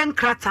 Ye be yen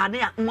krata ne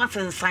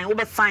nwasensan wo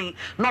be san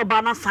na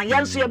oba na san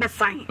yenso ye be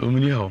san.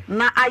 Omini ho.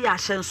 Na aya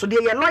hyenso de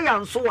ye lawyer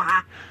nso wa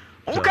ha.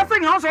 Wo ka se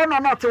nyo so no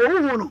no te wo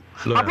hu no.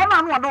 Papa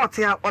na no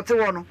ote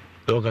wo no.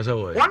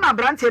 One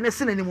abranti and a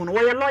synonym,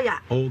 where lawyer.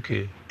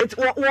 Okay. It's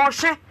what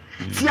washer.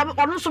 See, I'm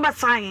also by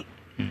sign.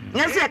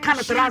 Yes, I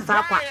can't trans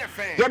up.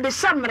 Yet the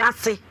same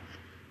rassy.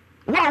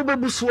 Wow,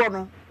 baby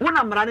swan, when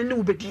I'm running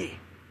new begin.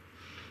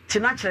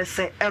 Tinacha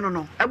say, I don't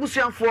know. I was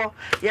young for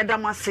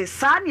Yadama say,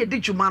 son, you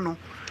did you mano.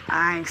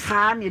 I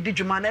son, you did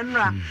you man and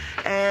run.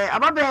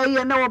 About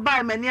you know,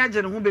 buy many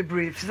agent who be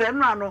brief. Then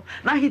run,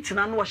 now hitting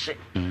and wash it.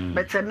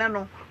 But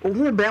no,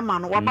 who bear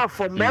man, what about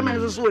from Bearman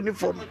is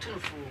uniform.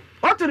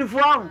 What to the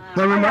phone?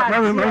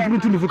 I'm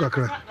to the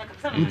kakra.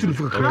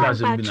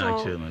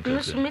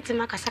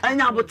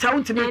 I will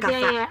tell to make a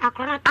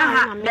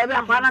never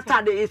apana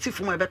de esi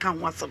from my back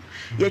and wasam.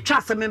 Ye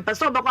trust me,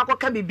 person bako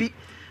can be.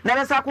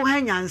 Never sako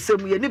hanya and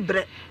some ye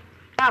bre.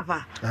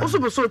 Papa,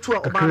 also so to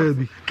a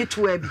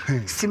kitweb,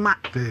 sima.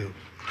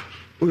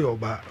 We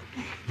oba,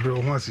 bro,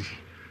 wasi.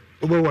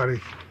 Oba worry.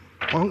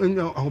 On in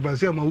your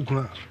Obasia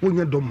Maukuna, when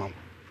you're dumb.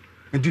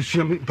 And you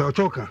see me,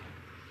 Pachoka.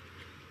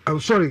 I'm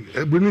sorry,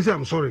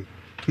 I'm sorry.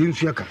 In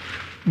Siaka.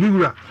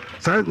 Bigura,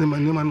 silent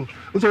man,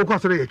 so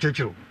cost a church.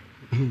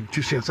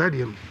 To see inside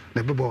him,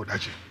 never bought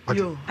that.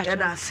 You,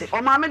 I say,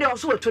 or mamma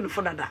also a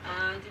 24 that.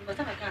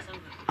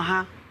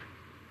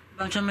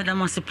 Madam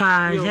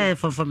Masipa, yeah,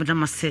 for Madam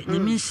Masset, the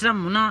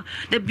Minstram, no,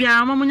 the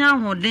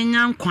Biamon, or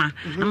Denyan Quan,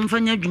 I'm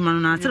from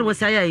Yajumana, I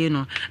was I, you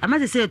know. I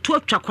might say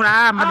 12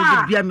 chakra,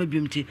 Mother Biam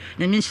beauty,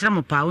 the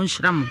Minstram power,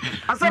 Shram.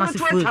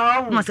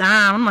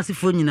 I must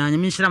phone you now, the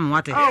Minstram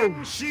water. Oh,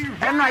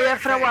 and I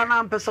have one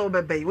amper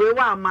baby. We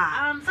were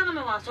ma. Some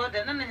of us saw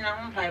that none in our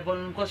own pie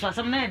bone because for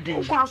some night.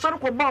 Oh, sort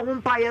of about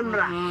one pie and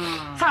ra.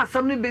 Sa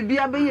some baby,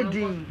 I be a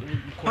dean.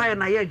 Pie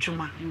and I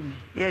Juma.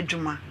 Ye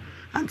Juma.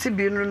 Auntie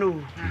Bino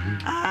no.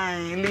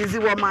 Ay, lazy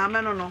woman,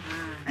 no.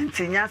 And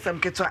Tina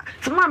some ketwa.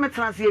 To mamma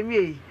transi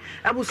me.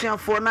 I was young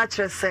for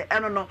natural say, I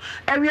don't know.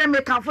 And we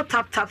make comfort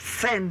tap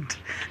send.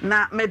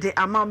 Na me de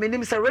amount. My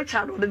name is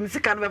Richard. Or the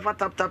music can never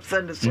tap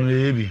send.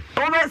 Maybe.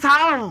 Oh, that's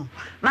how.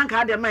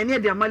 Nanka de my near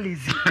the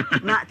Malizi.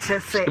 Not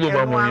just say.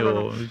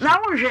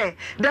 Now,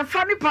 the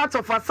funny part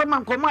of us,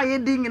 someone come my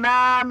ending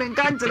na men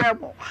can't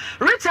tell.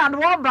 Richard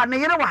Obra,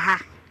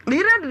 Neyawa.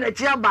 Neither the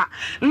Chiaba.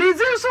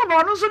 Lizzie so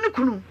bonus on the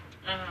kunu.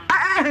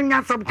 I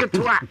got some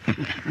ketwa.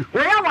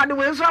 Where are the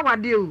ways I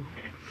do?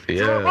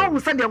 So, oh,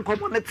 said them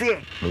community.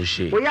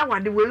 We are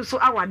what the way so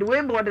our the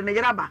way more than the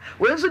Yaraba.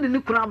 Where so the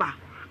new Kuraba?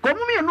 Come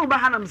me and no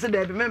Bahanam said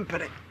they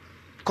remember.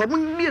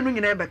 Come me and ring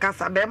in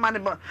Ebecasa, bear money,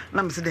 but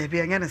Nam said they be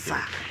again,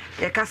 sir.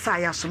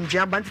 Yakasaya, some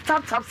jab, but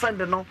tap send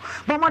no.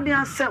 Mamma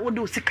dear said, would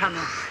do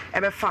Sikana,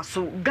 ever fast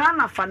so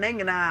Ghana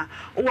Fanangina,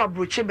 or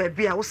Bruche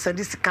baby, I will send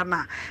this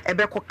Sikana,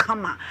 Ebeko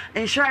Kama,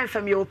 and share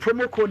from your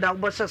promo code that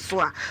was a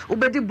swa,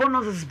 Ubedi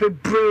bonuses be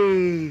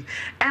brave,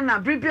 and I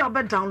bring you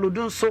about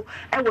download so,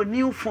 our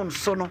new phone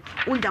sono,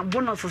 with your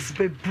bonuses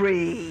be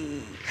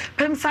brave.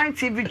 Pemsine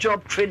TV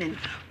job training,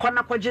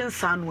 Konakwajen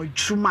San with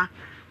Juma.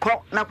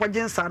 Ko na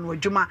kwajensa no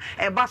adwuma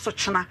e ba so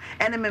chena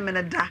ene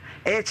memene da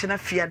e chena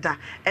fiada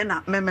e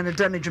na memene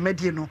da na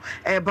dwumadie no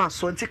e ba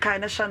so nti kai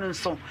na hya no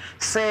so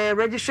say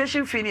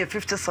registration fee ne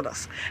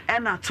 $50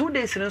 and na 2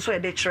 days no so e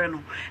de kire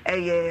no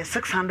e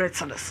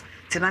 $600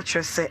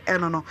 Tinature say,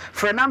 no.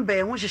 For a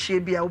number, which she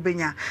be a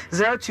ubenya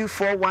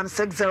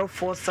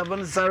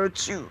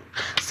 0241604702.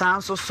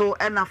 Sounds so,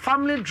 and a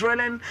family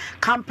drilling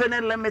company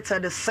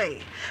limited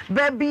say,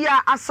 baby,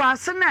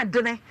 assassin at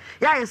dinner.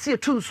 Yeah, I see a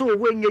tune so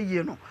when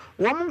you know.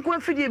 Woman go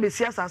feed you,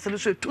 assassin,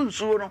 so tune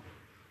so.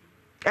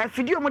 A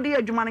video, my dear,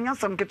 you manning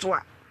some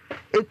ketwa.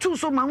 A two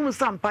so my own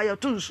sampire,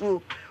 two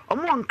so.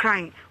 One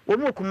crying,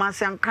 one more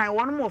Kumasi and crying,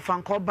 one more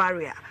fan call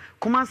barrier.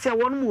 Kumasi,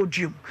 one more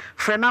June.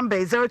 For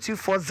number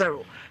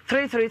 0240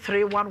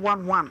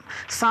 333-111.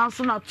 Sounds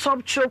on a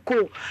top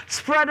choco.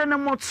 Spreading a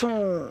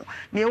moton.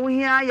 Near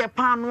here, your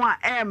panwa,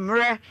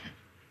 emre.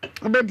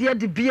 But dear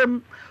the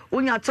BM.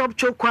 Unya top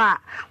choco.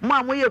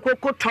 Ma, we a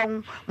cocoa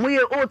tongue. We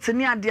a oats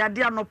near the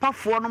idea no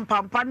puff one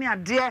pampania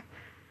dear.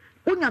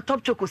 Unya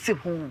top choco sip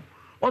home.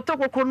 Or talk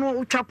of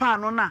no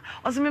uchapano na.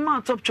 Or some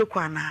man top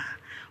choco na.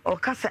 Or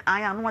cast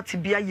iron what to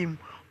be a him.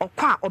 Or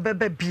qua or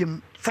bebe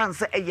beam.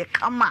 Sans a ye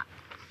kama.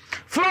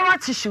 Floral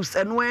tissues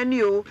and when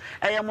you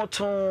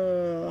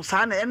ayamoton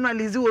sana and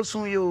Lizzie was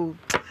soon you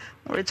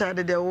Richard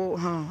the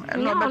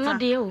and no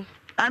deal.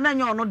 And then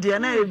you're not dear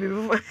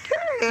name.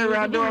 Just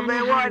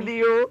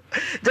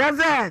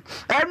that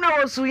and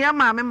no so your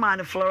mammy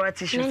man floral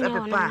tissues at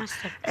papa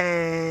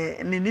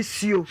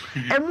Ninisio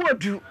and what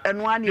do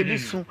and one year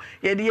this soon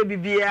ye dear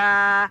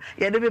bibia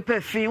ye de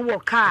perfume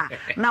walk car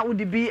now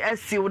would be a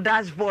seal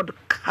dashboard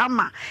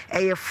kama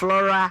a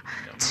floral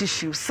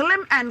tissue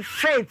slim and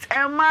fit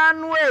a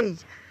man way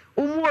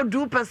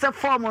do percent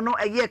form no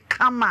a year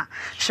kama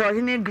show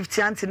him gift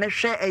auntie na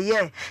share a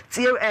year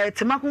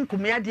timakun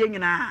kumia de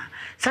nyina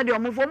said your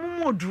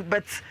move do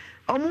but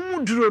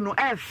omuduro no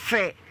e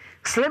fe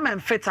slim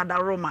and fit at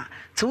aroma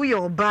to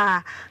your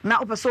bar na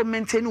opeso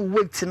maintain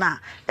weight na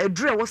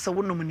edure wo se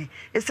wonom ni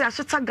ese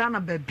aheta Ghana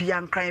ba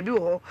bia nkran bi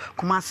wo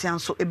Kumasi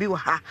anso ebi wo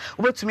ha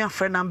obetumi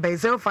afre number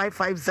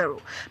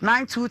 0550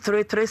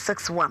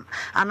 923361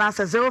 and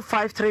answer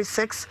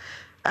 0536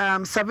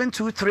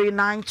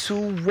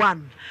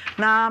 723-921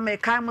 na me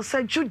kai mo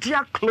say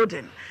Judia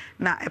clothing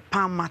na e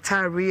pam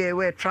material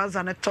we trouser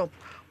and top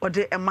or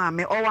the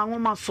emame or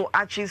one so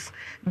arches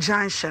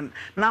junction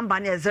number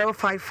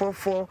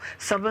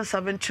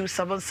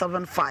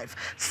 0544-772-775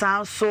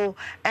 sound so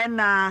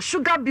and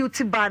sugar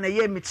beauty bar na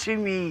ye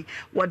mitimi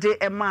or the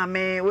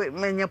emame we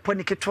menye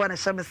poni ketwa na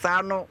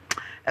shemisa no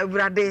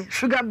everyday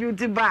sugar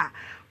beauty bar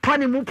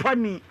poni mu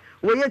poni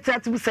we ye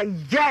tatu say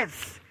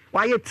yes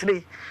why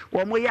today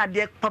wo mo ya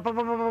de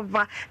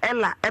papa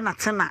ella ena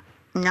tena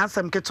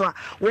nyasam ketwa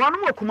one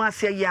mo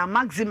Kumasi ya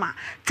maxima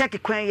take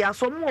kwan ya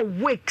so mo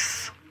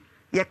weeks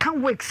you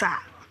can weeks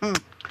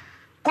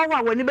ko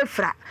wa wani be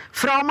fra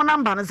mo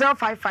number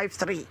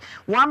 0553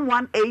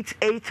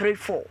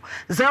 118834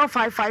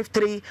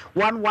 0553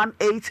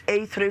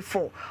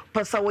 118834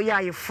 pasa wo ya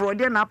ye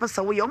fraud na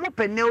pasa wo ye mo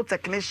penel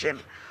technician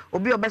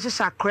obi obehye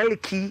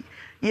acrylic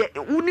ye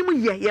unimu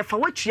ye fa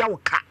watua wo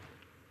ka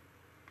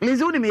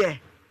Lizi unimu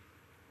ye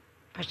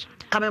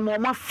kame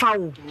mama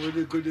fawo me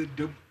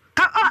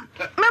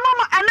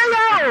mama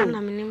anayo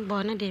na menim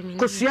bo na de menim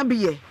kosua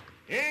biye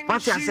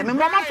what you say me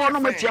mama fawo no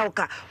matua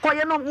oka ko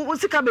ye no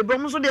usika bebe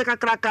mo so de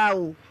kakraka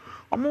o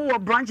omo wo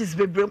branches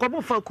bebe ko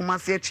bo fa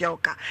Kumasi atua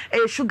oka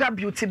sugar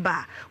beauty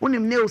bar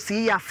unim ne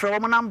osi ya fra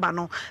omo number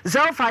no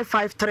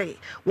 0553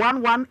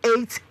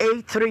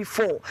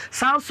 118834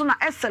 Samsung na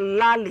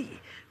Lali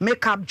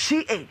makeup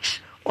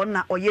GH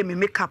ona oye me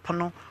makeup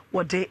no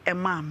wode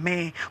ema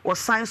me wo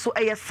sign so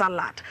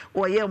salad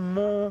wo ye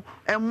mo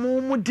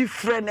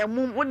different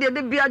wo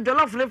de bia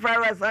jollof le fried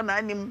rice na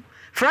anim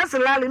France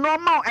lali no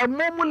ma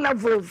mo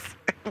levels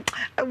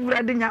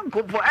everade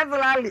nyankopo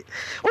lali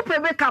upe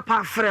makeup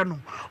afre no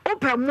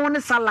upe mo ne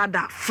salad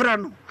afre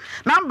no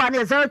number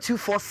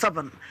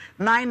 0247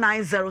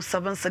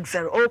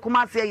 990760 o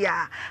Kumasi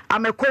ya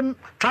amekom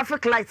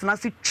traffic lights na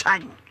si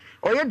chan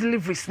or your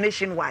deliveries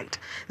nationwide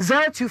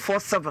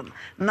 0247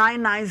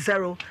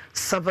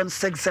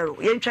 990760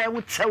 yencha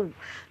wu tew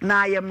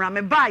na yemra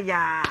me ba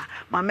ya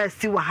mama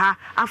si wa ha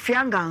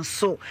afianga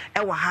nso e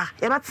wa ha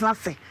ye betena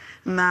se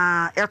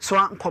na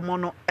yetoa nkomo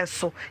no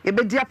eso ye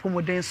bedi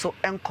apomoden so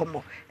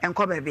enkomo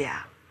enko ba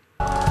bia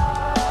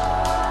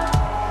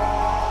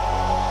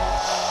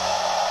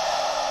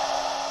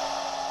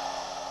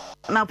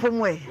na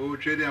pomwe o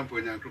trade am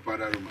ponya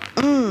krupada roma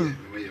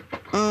we ye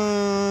papa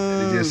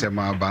je se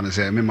ma ba no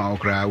se me ma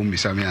okra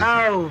umbisa me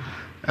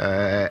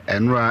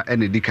enra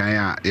ene dikan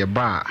a ye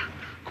ba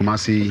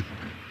Kumasi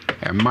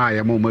ma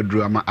ye mo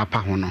maduru ama apa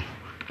ho no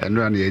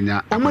enra na ye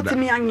nya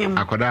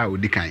akoda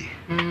odikan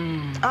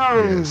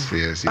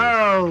yes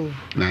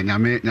na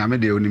nyame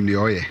de onim de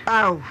oye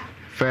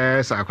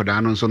first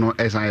akoda no so no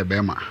esa ye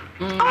be ma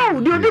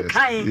de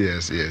odikan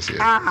yes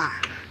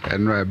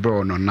enra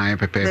bro no 9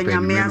 pepe no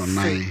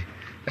 9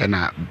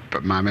 ena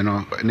maame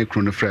no ne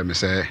kru no frɛ me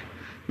sɛ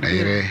na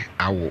yere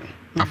awo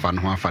afa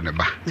no ho afa ne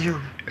ba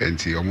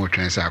enti omo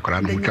twen say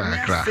akora no mutwa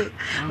akra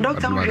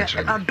Dr.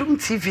 Adom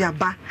TV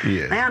aba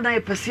na ya dan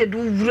epese do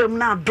wuram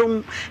na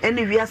adom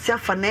ene wiase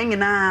afa na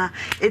nyina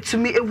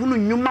etumi ehunu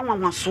nnwuma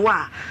wanwaso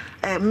a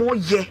mo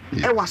ye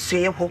waso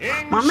ye ho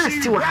mama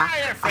sti wa ha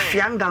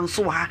afianga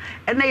nso wa ha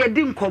ene ye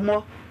di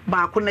nkomo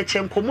ba ko na che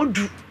nkomo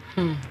du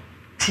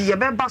ti ye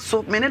beba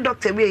so me ne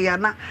doctor we ya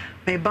na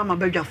me ba ma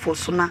badwa fo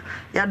so na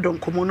ya don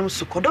nkomo no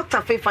so ko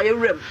doctor Fefa ye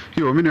rem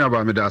yo me nua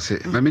ba me da se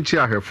me me chi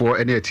ahwefo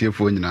ene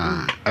atiefo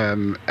nyina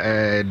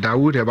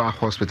Dawood Heba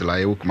Hospital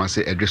aye wukuma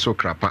se edweso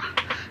krapa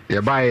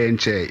ye ba ye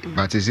nche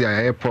but is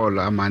ya Paul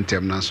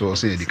amantem na so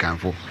se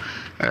edikanfo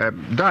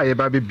da ye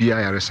ba be bia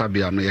ya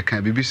resabia no ye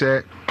kan bibi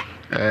se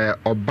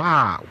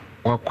oba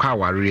wakwa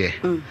ware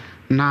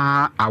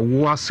na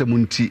awo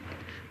asemunti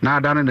na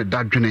adane ne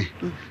dadwene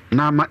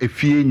na ma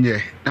efie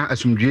nye na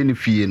asumdwe ne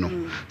fie no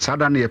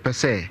sada ne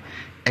yepese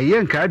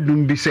eye nka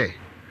adum bi se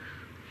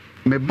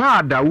me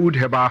ba Dawood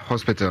Heba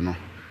Hospital no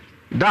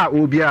da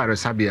obi a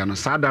resabia no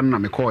sada na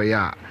me call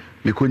ya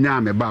me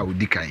konya me ba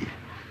odikan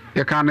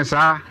ye kan ne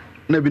sa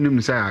na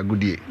binim sa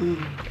agudie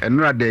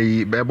enura da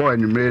yi be bo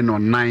anwumre no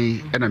nan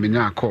e na me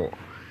nya call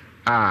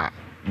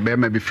be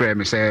ma bi frɛ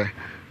me se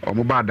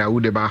omo ba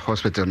Dawood Heba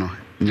Hospital no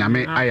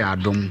nyame aya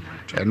adom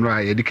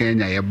enura ye dikan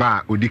nya ye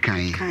ba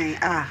odikan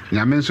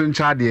nyame nso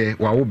ncha de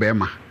wawo be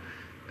ma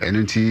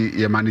eno nti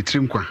ye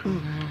manitrim kwa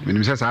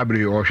minim se sa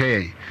abre o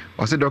hwe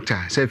o se doctor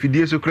se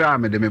fidie so kra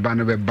me de me ba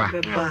no be ba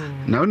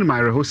na oni ma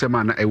reho se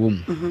ma na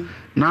ewom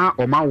na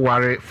o ma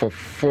ware for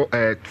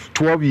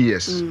 12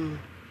 years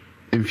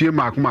mfie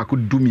maako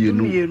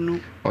dumienu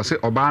o se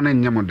oba na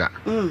nyem da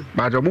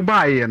ba jo mo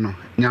ba ye no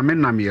nyame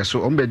nam ye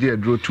so o mbeje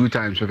aduro 2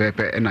 times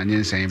pepe na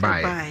nyensen ba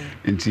ye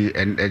nti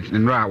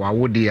enra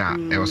wawode a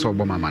e wo so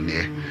obo mama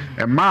ne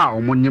e ma o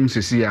mo nyem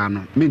sesi ya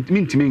no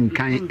mintimi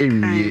nkan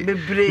enwie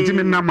nti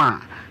me nam a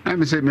na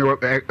me se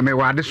me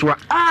wade so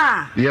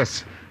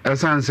yes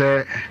esan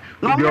se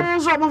no mo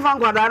so mo fan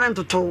kwada na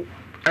ntoto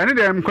ene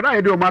dem kwada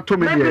ye de o ma to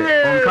me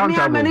ye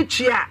uncountable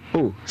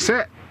oh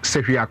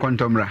se hwi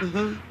akontomra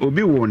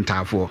obi wo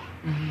ntafo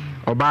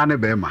oba ne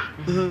bema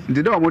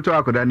ndi de omoto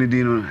akoda ne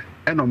din no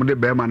e no mo de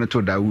bema ne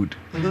to Dawood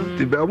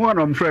ti be omo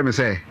no mfrɛ me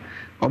sɛ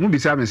omo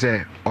bisa me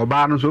sɛ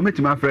oba no so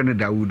metima frɛ ne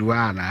Dawood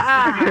wa na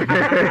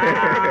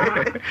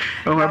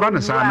o ma ba no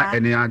sa na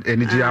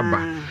eni ji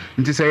aba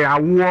nti sɛ ya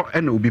wo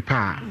e na obi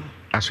pa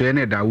aso ye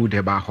ne Dawood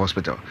Heba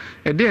Hospital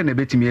e de na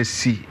betimi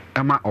asi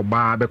ama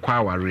oba be kwa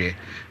aware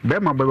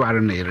bema be ware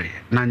na ire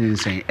na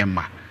nyensen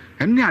emma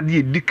enne ade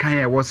edikan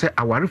e wo se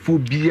awarefo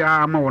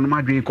bia ma wono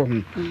madwen ko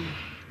ho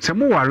se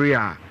mo ware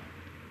a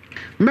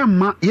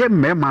memma ye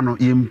memma no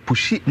ye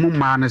mpushi mo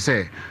ma ne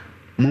se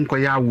mo nko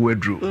ya wo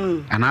aduro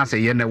ana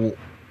se ye ne wo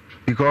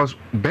because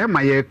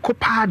bema ye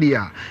kopa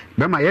dia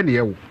bema ye ne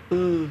ye wo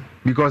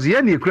because ye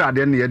ne kura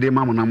de ne ye de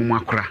ma mo na mo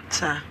akora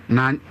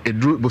na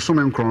eduro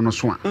bosome nkron no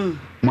so a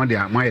mo de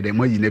mo ye de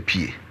mo yi na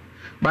pie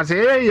but se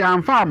ye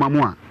amfa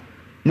amamo a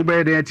mo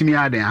be de atimi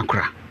aden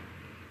akora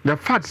the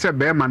fact say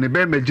bema ne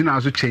bema gina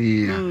so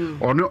chen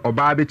ono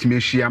oba betimi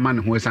ahia ma ne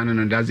ho esane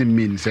no doesn't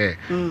mean say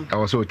I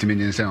was so timi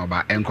nyensen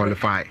oba en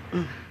qualify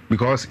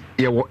because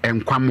ye wo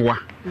enkwamwa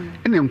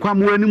ene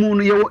enkwamwa ni mu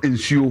no ye wo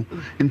ensuo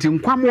nti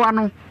enkwamwa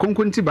no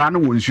konkonti ba no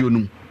wo ensuo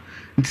no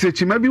nti se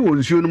chima bi wo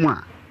ensuo no mu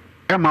a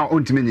e ma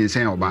ontimi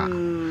nyensen oba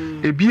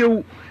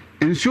ebiew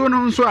ensuo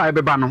no nso a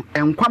ebeba no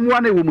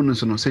enkwamwa na ewo mu no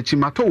so no se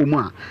chima to wo mu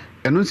a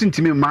eno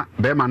nsintimi ma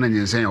bema na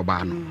nyensen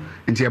oba no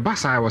nti e ba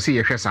sai wo se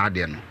ye hwe sa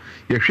ade no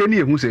ye hwe ne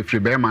ehu se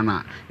firi bema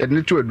na ye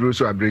ne to aduro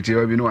so abreti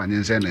wa bi no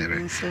anyensen na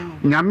ere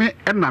nyame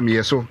enam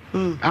ye so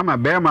ama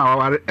bema wa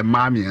ware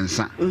ema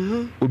miensa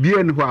obi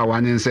eni ho a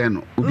wanyensen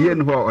no obi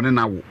eni ho one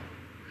na wo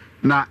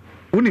na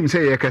unim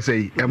se ye kasa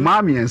yi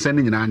ema miensa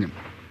ne nyina anyem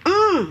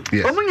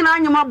omu nyina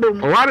anyem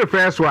abom o ware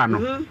first one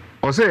no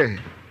o se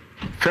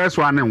first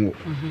one nwo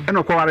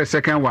eno ko ware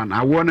second one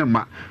awo ne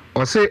ma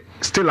o se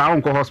still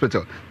awon ko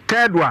hospital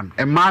third one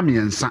ema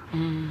miensa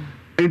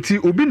enti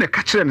obi ne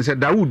ka kire ne se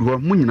Dawood ho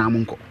mu nyina mo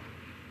nko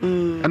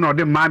ena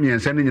ode mami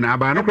ense ne nyina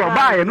aba no kro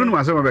ba ye no nu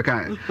asem be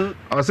kan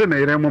o se na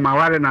ire mo ma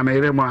ware na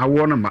ire mo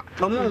awo no ma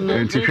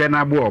enti hwe na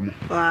abo mo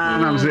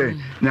na mse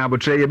nya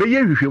abotre ye be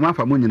ye hwehwe mu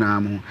afa mo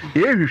nyina mo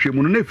ye hwehwe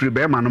mu no na firi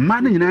be ma no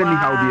ma ne nyina ni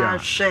ha obi a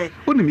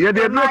onim ye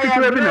de no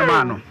kikira bi na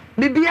ma no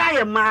bibia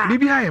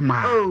ye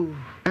ma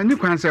eni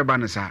kwan se ba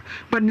ne sa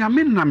ba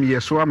nyame nam ye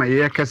so ama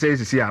ye kasa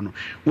esisi ano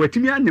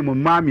watimi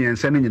anyem mami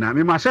ense ne nyina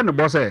me ma hye ne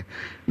bo se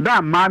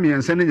da mami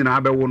ense ne nyina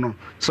abewo no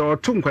so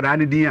to nkwada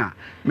ne din a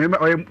me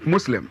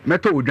muslim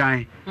meto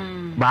odwan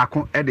ba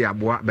ko e de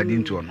aboa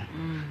badinto no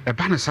e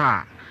ba ne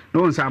sa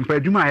no nsa mpa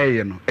adwuma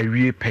ye no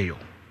awie peyo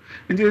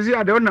nti ezi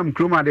ade onam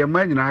kroma de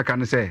ma nyina aka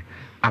ne se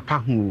apa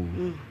hu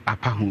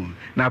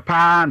na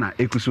pa na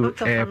ekuso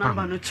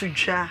pa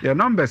your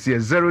numbers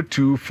is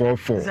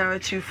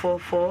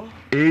 0244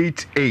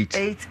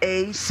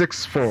 88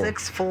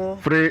 64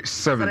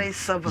 37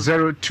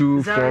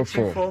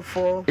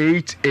 0244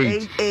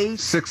 88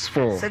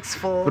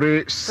 64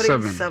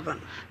 37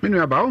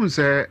 minu aba o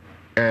se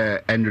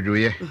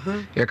endodoye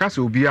ye ka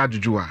se obi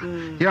adwudwu a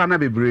ya na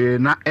bebre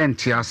na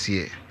ente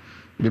ase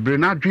bebre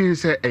na dwen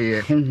se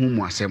eye honhum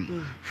mu asem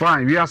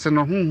fine wi ase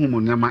no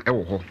honhum nyama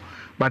ewo ho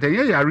but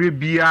enye yare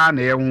bia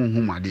na ye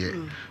honhum ade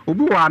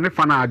obi wa ne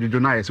fa na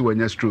adwudwu na ye se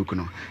wanya stroke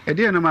no e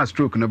de na ma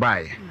stroke no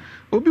bae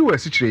obi wa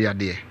sikyire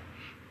yade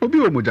obi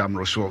o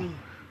mojamroso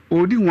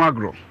odi hu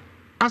agro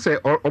ase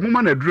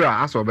omuma na duru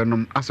a ase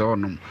obenum ase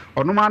onum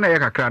onuma na ye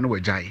kakra na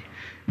wajai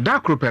da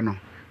krope no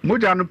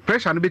moja no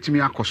pressure no betimi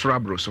akosoro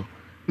abroso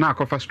na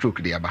akofa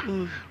stroke de aba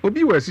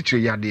obi wa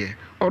sikyire yade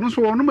onu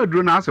so onum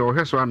aduro na ase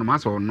ohwe so anum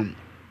ase onum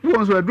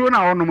won so aduro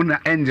na onum na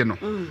engine no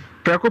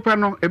prekope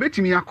no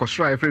ebetimi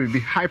akosoro afre bi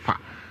hyper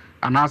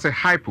and as a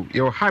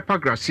your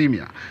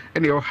hyperglycemia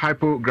and your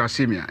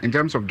hypoglycemia in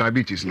terms of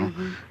diabetes no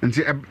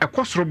nti e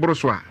kosoro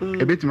broso a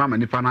ebetima ma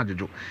nipa na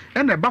adwojo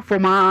and e ba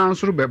forma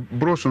so be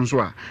broso so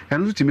a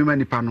eno so timi ma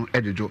nipa no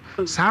adwojo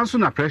saa so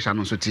na pressure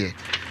no so tie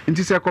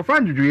nti se kofa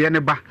adwojo ye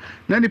ne ba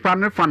na nipa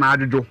no fa na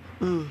adwojo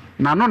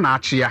na no na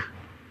achia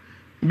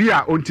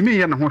bia ontimi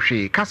ye ne ho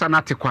hwe kasa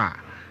na tekwa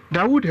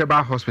Dawood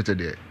Herbal Hospital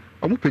there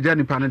omu peja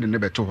nipa no de ne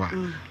beto ho a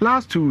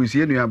last 2 weeks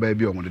ye nua ba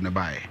bi omu de ne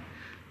bae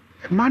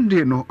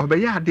Monday no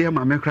obeya ade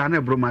ma me kra na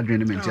ebro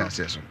madwen me nti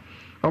ase so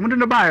omude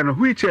no bae no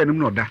wheelchair nim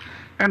no da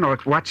e no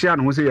wachia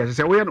no ho se yese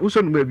se we no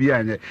so no ba bia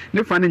anye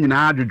ne fa ne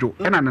nyina adwodwo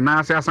e na ne na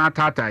ase asan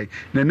tatai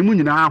na nim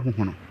nyina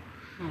ahoho no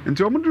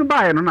nti omude no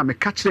bae no na me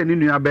ka kire ne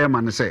nua ba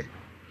ma ne se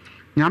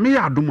nyame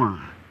ya adom a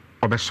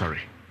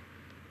obesori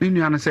ne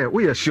nua ne se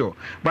we ye sure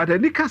but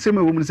ani ka se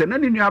ma wo mu se na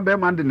ne nua ba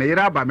ma de ne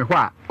yira ba me ho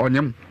a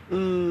onyem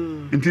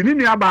nti ne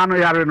nua ba no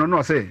yare no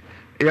no se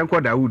yenko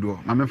Dawood o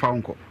ma me fa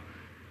wonko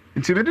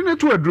nti me de ne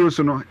to aduro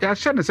so no ya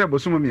hye ne se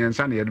bosom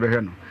miensa na ye de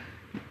behwe no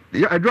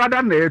ya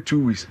adruada na 2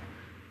 weeks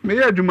me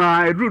ya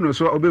adwuma aduru no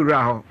so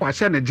obewura ho wa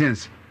hye ne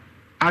jeans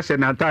a hye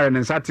na tire ne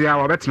nsatia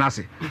wa betena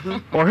ase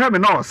ohwe me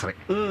na osre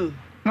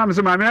na me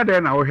se ma me ade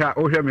na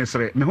ohwe me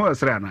sre me ho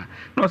osre ana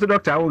na so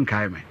doctor won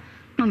kai me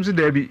na me se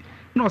da bi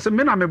na so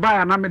me na me ba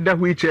ya na me da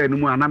hu iche anu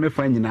mu ana me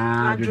fa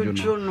nyina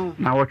adwojo no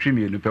na wotwe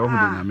me enu pe ho de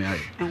na me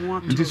aye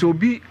nti so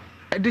obi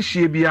ede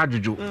hie bi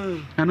adwojo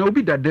na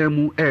obi dadan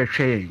mu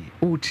ehwe yen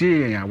o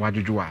tie yen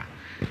awadwojo a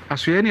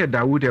asoye ne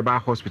Dawood Herbal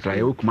Hospital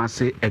ye okuma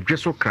se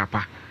edweso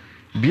krapa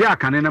bia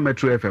kane na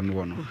Metro FM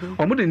wo no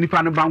omo de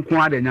nipa no banko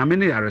ade nyame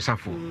ne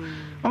yaresafo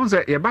on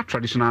say ye ba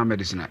traditional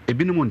medicine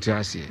ebinum nti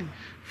ase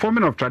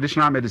forming of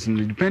traditional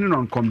medicine depending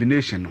on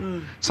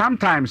combination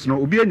sometimes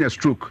no obi anya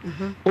stroke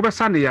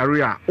obesa ne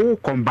yare a o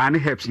combine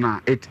herbs na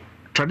it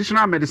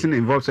traditional medicine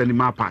involves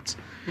animal parts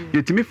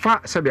yetimi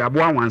fa sebe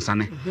abo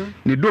anwansane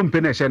ne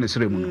dompe na ehye ne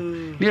sere mu no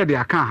ne ye de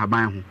aka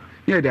haban ho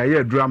ne ye de aye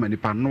aduru ama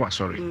nipa no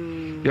wasori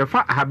ye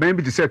fa haban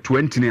bi te se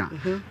 20 ni a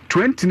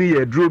 20 ni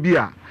ye aduru bi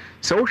a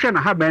se wo hwe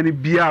na haban ni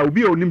bia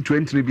obi onim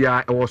 20 ni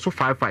bia e wo so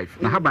 55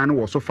 na haban no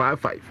wo so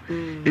 55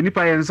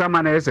 enipa ye nsa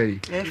ma na yesei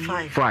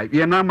 5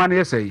 ye na ma na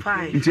yesei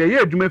nti ye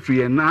aduma firi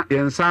ye na ye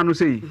nsa no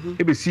sei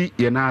ebesi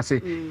ye na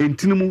ase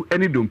entinimu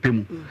eni dompe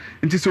mu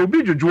nti se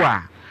obi dwodwo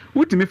a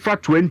wutimi fa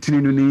 20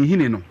 ni no ne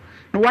hini no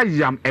na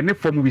wayam ene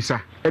form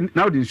bisa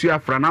na odi nsu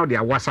afra na odi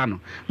awasa no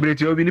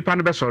breti obi nipa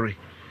no be sorry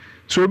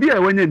so obi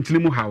a wanya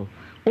ntinimu hawo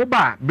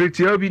oba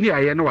breti obi ni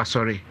aye no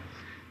wasori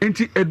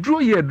enti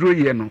eduro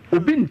ye no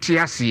obi nti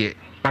ase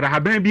para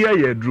haban bia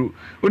ye eduro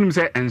onim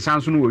se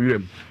ensanso no wo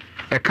wirem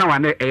e ka wa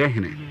na eye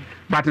hene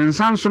but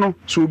ensanso no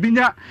so obi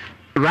nya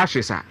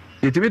rashes a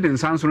yetimi de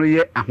ensanso no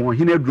ye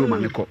ahohene eduro ma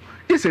ne ko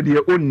ise de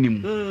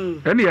onnim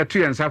ene ye to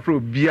ye nsafro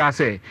bia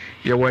se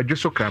ye wo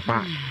adweso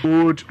krapa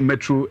old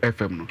Metro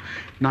FM no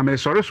na me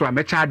sorry so a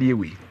me chade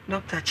we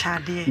Dr.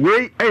 Chade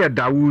we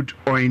Dawood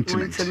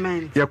ointment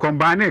ye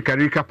combine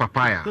karika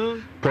papaya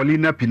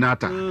Paulina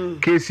pinata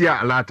Cassia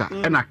alata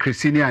ena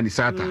Crescinia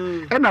anisata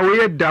ena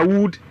we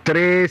Dawood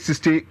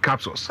 360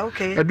 capsules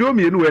edo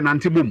mienu we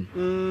nanti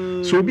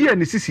bom so bi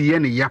ani sisi ye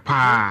ne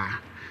yapa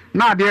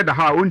na de da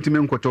ha ontime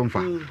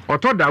nkotomfa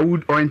oto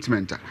Dawood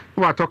ointment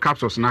wa to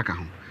capsules na ka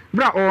ho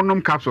bra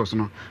onum capsules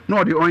no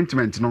na the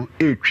ointment no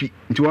etwi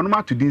nti wonum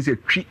atodin se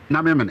twi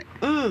na memene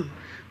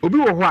obi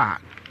wo ho a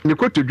ne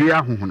kotodwe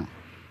ahoho no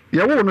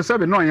ye wo no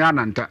sebe no ya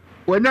ananta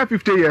wanya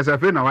 50 years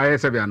afi na wa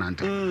sebe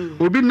ananta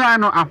obi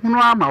nan no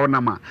ahono ama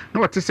wonama na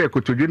wote se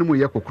kotodwe no mu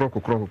ye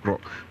kokro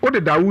o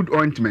de Dawood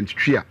ointment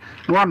twi a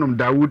na wanom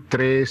Dawood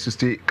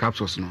 360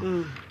 capsules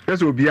no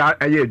yeso obi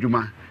aye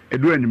adwuma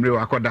edu anwumre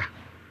wakoda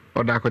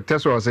oda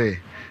koteso say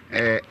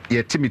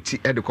ye timiti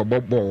e de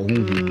kobobbo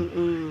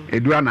hunhu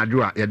edu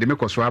anadwo a ye de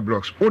mekoswa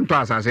blocks onto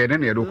asase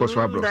ne ye de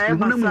koswa blocks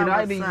hunhu mu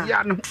nyina de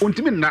ya no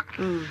ontimi nna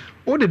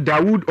o de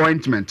Dawood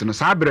ointment no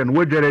sabre no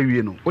wadwara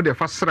wie no o de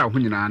fasra ho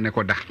nyina ne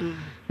koda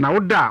na wo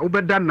da wo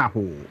beda na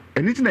ho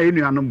eniti na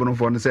yenu anom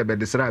bonofo no se be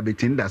de sra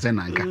betin da se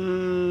nanka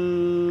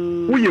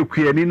wo ye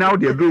kuani na wo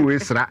de do we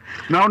sra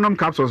na wonom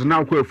capsules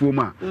na ko afuo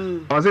mu a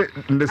o se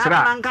de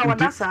sra nanka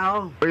wada sa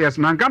o yes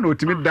nanka no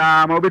otimi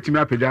da ma obetimi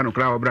apagya no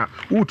kra obra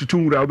wo tutu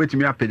nwura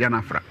obetimi apagya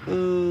na fra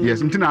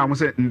yes ntina mo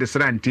se de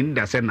sra ntin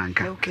da se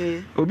nanka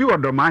obi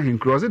wodo ma hin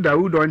cross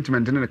Dawood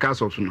ointment ne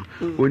capsules no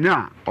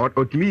onya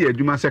otimi ye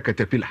adwuma se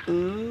caterpillar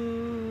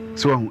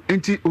so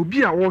enti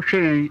obi a wo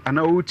hwe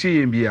ana wo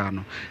tie bia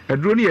no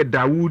aduro no ye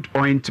Dawood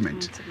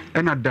ointment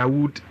and a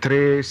Dawood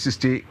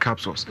 360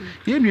 capsules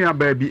ye nua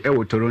ba bi e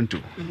wo Toronto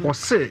wo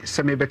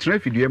se me betra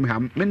fidua mu ha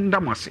me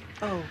ndamase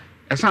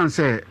esan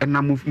se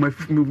na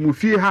mu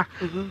fie ha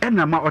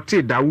na ma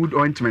ote Dawood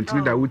ointment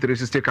ni Dawood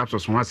 360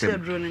 capsules ho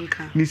asem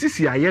ni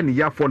sisi aye ne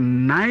ya for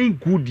 9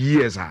 good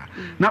years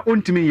na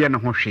ontimi ye ne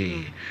ho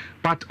hwe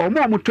but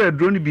omo to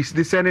aduro no bi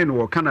de sene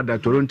no Canada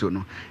Toronto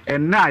no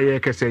and na ye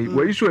kese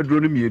we isu aduro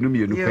no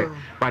mienu pe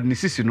but ni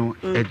sisi no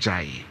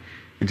ejai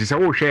nti se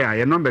wo hwe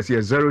aye numbers ye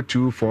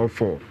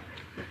 0244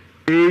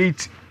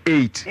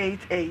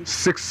 88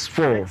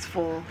 64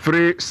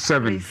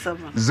 37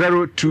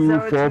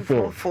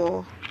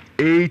 0244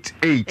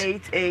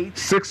 88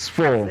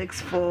 64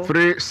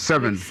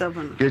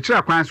 37 ye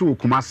kira kwan so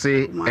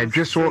Kumase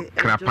edweso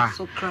krapa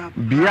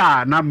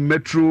bia na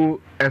Metro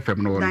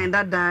FM no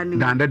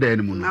danda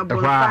ni mu no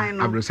fa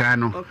abrosan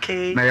no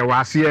na ye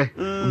wase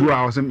bu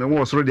a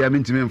wo soro de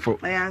amintimi mfo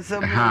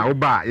ha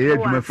oba ye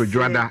adwuma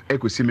fodwada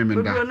ekosi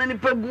memenda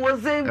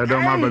do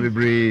ma ba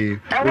bebre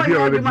obi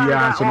o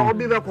bia so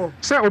no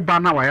se oba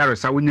na wa yare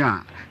sa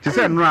wonya se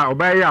se no a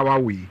oba ya wa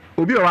wi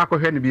obi o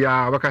akọhwe ne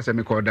bia obaka se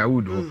me ko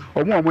Dawood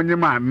omo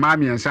nyema ma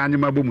miensa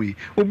nyema bomu yi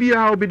obi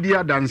a obedi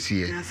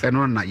adanse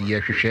eno na ye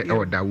hwehwe e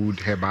wo Dawood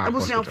Herbal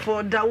Hospital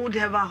for Dawood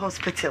Herbal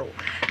Hospital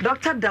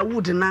Dr.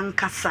 Dawood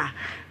nankasa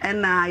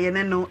ena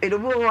yene no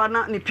edobo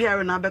na ni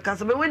PR na beka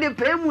so be we de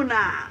pemu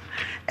na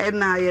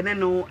ena yene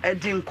no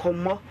edi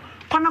nkomo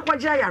kwana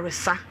kwagya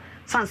yaresa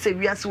sanse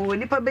wiase wo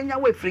nipa benya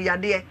we free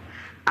yade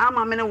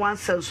ama me ne one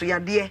cell so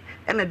yade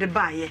ena de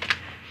baaye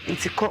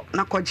Intiko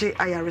na kwaje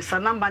ayaresa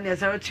number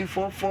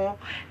 0244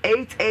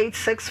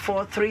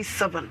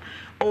 886437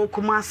 o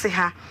Kumase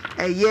ha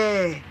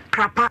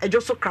krapa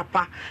ejoso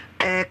krapa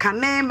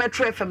kane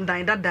Metro FM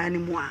danda ni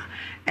mu a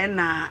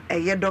na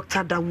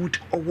Dr. Dawood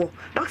owo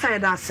Dr.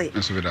 Yedase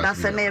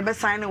that's na ye be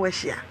sign we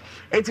hia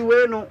eti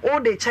we no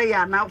all the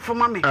chair na for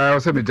mama o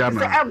se be jama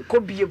se em ko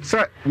biem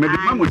se me de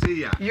mamu se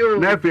ya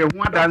na fe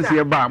hu adanse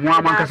ye ba mo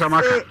amankasa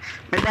maka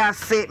me da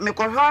se me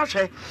ko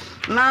hwahwe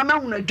na ma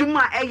hu na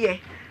dwuma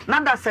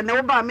nada se ne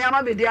oba me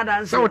ama be dia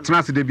dance so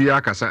tena se de bia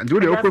akasa ndi wo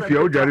de okofia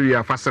o dware wi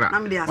afasra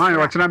wan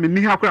yo tena me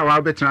ni ha kura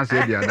wa be tena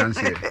se dia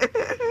dance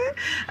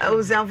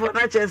o se anfo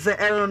na chese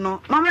elo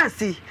no mama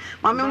si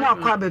mama mu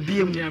akwa ba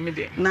biem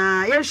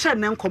na ye hwe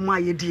ne nkomo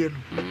aye die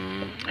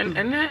no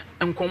ene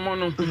nkomo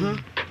no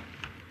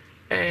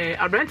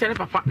abrante ne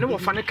papa ne wo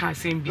fa ne ka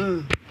asem bi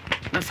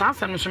na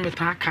saasa no so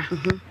metaka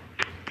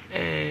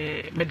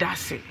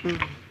medase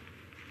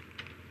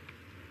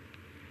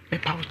me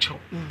paucho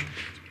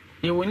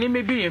ye woni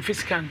maybe in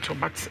physical to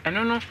but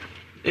eno no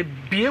e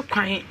bie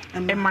kwan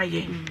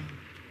emaye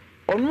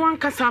onu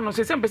ankasa no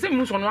se pese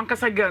mu so onu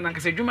ankasa girl na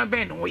ankasa dwuma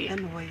ben no ye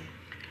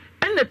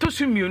enne to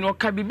su mi no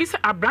ka bibi se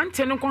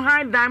abrante no ko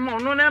high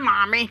diamond no na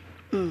maame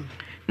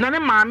na ne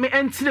maame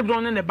entine bro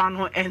no ne ba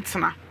no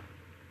entena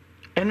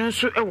eno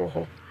nso ewo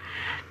ho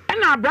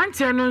ena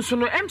abrante no nso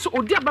no emso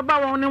odi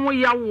ababa wo ne ho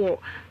yawo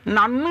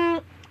na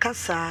no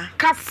kasa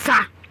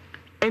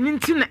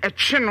eninti na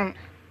etwe no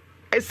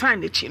esan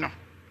de chi no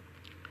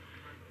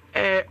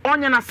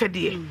onye na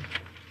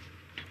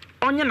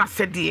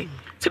sedie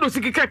se do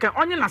sikikeka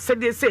onye na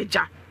sedie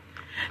seja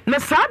na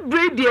sa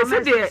bredie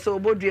sedie so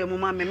bodue mu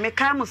ma me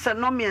kai mu se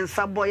no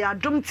miensa boy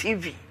Adom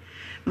TV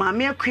ma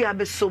me akua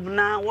besom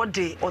na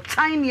wode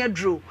otan ne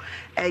adro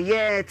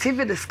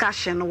TV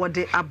discussion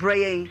wode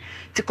abraye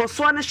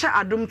tikoso na hye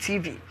Adom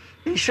TV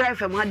Insure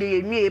FM ha de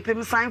yemi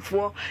epem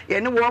sanfo ye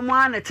ne wo mo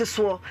ana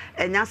teso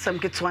enya sam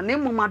ketwa na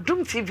mu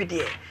Adom TV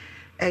de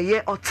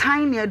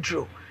otan ne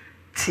adro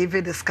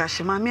TV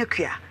discussion ma me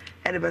akua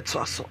e de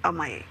beto so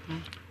amaye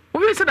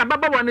we say da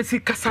baba wan si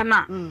kasa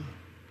na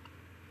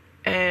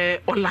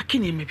olaki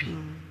ni mebi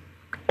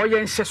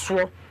oye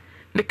nhyeso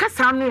ne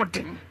kasa no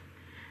den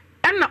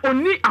ena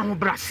oni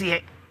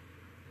ahobrase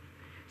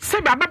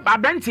se baba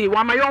abanti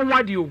wa ma yo ho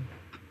ade o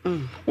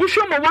wo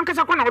hwe mo wan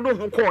kasa kwa na wo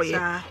ho koye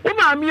wo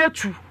ma me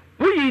atu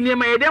wo yi ni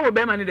ma ye den wo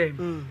be ma ni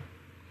den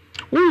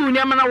wo yi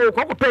ni ma na wo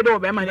ko pe de wo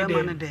be ma ni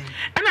den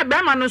ena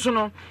be ma no so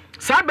no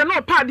sa be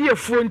no pa de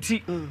afuo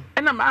nti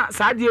ena ma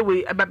sa de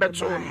we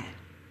ebebeto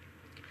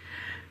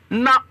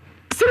na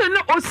sire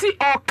no osi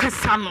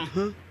okasa no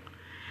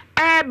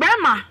be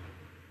ma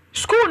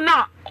school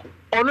na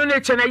ono ne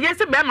chena yes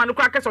be ma no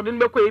kwa kasa de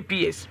be ko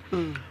APS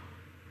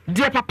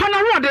de papa na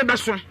wo de be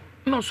so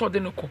no so de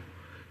no ko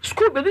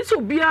school be this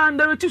obia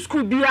under to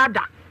school bia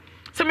da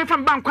se me fa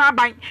bank kwa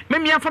aban me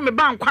me fa me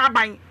bank kwa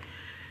aban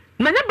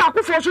na nya ba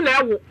ko fo so na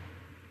ewo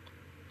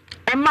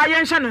emma ye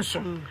nhye ne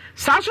so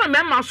sa so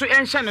me ma so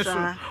enhye ne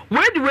so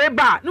we di we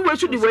ba no we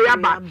so di we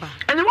aba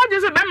ene wo je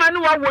se be ma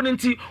no wa wo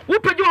nti wo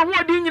pedi wo ho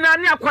odi nyina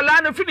ne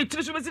akwala na fi ni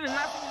tiri so be si ne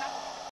na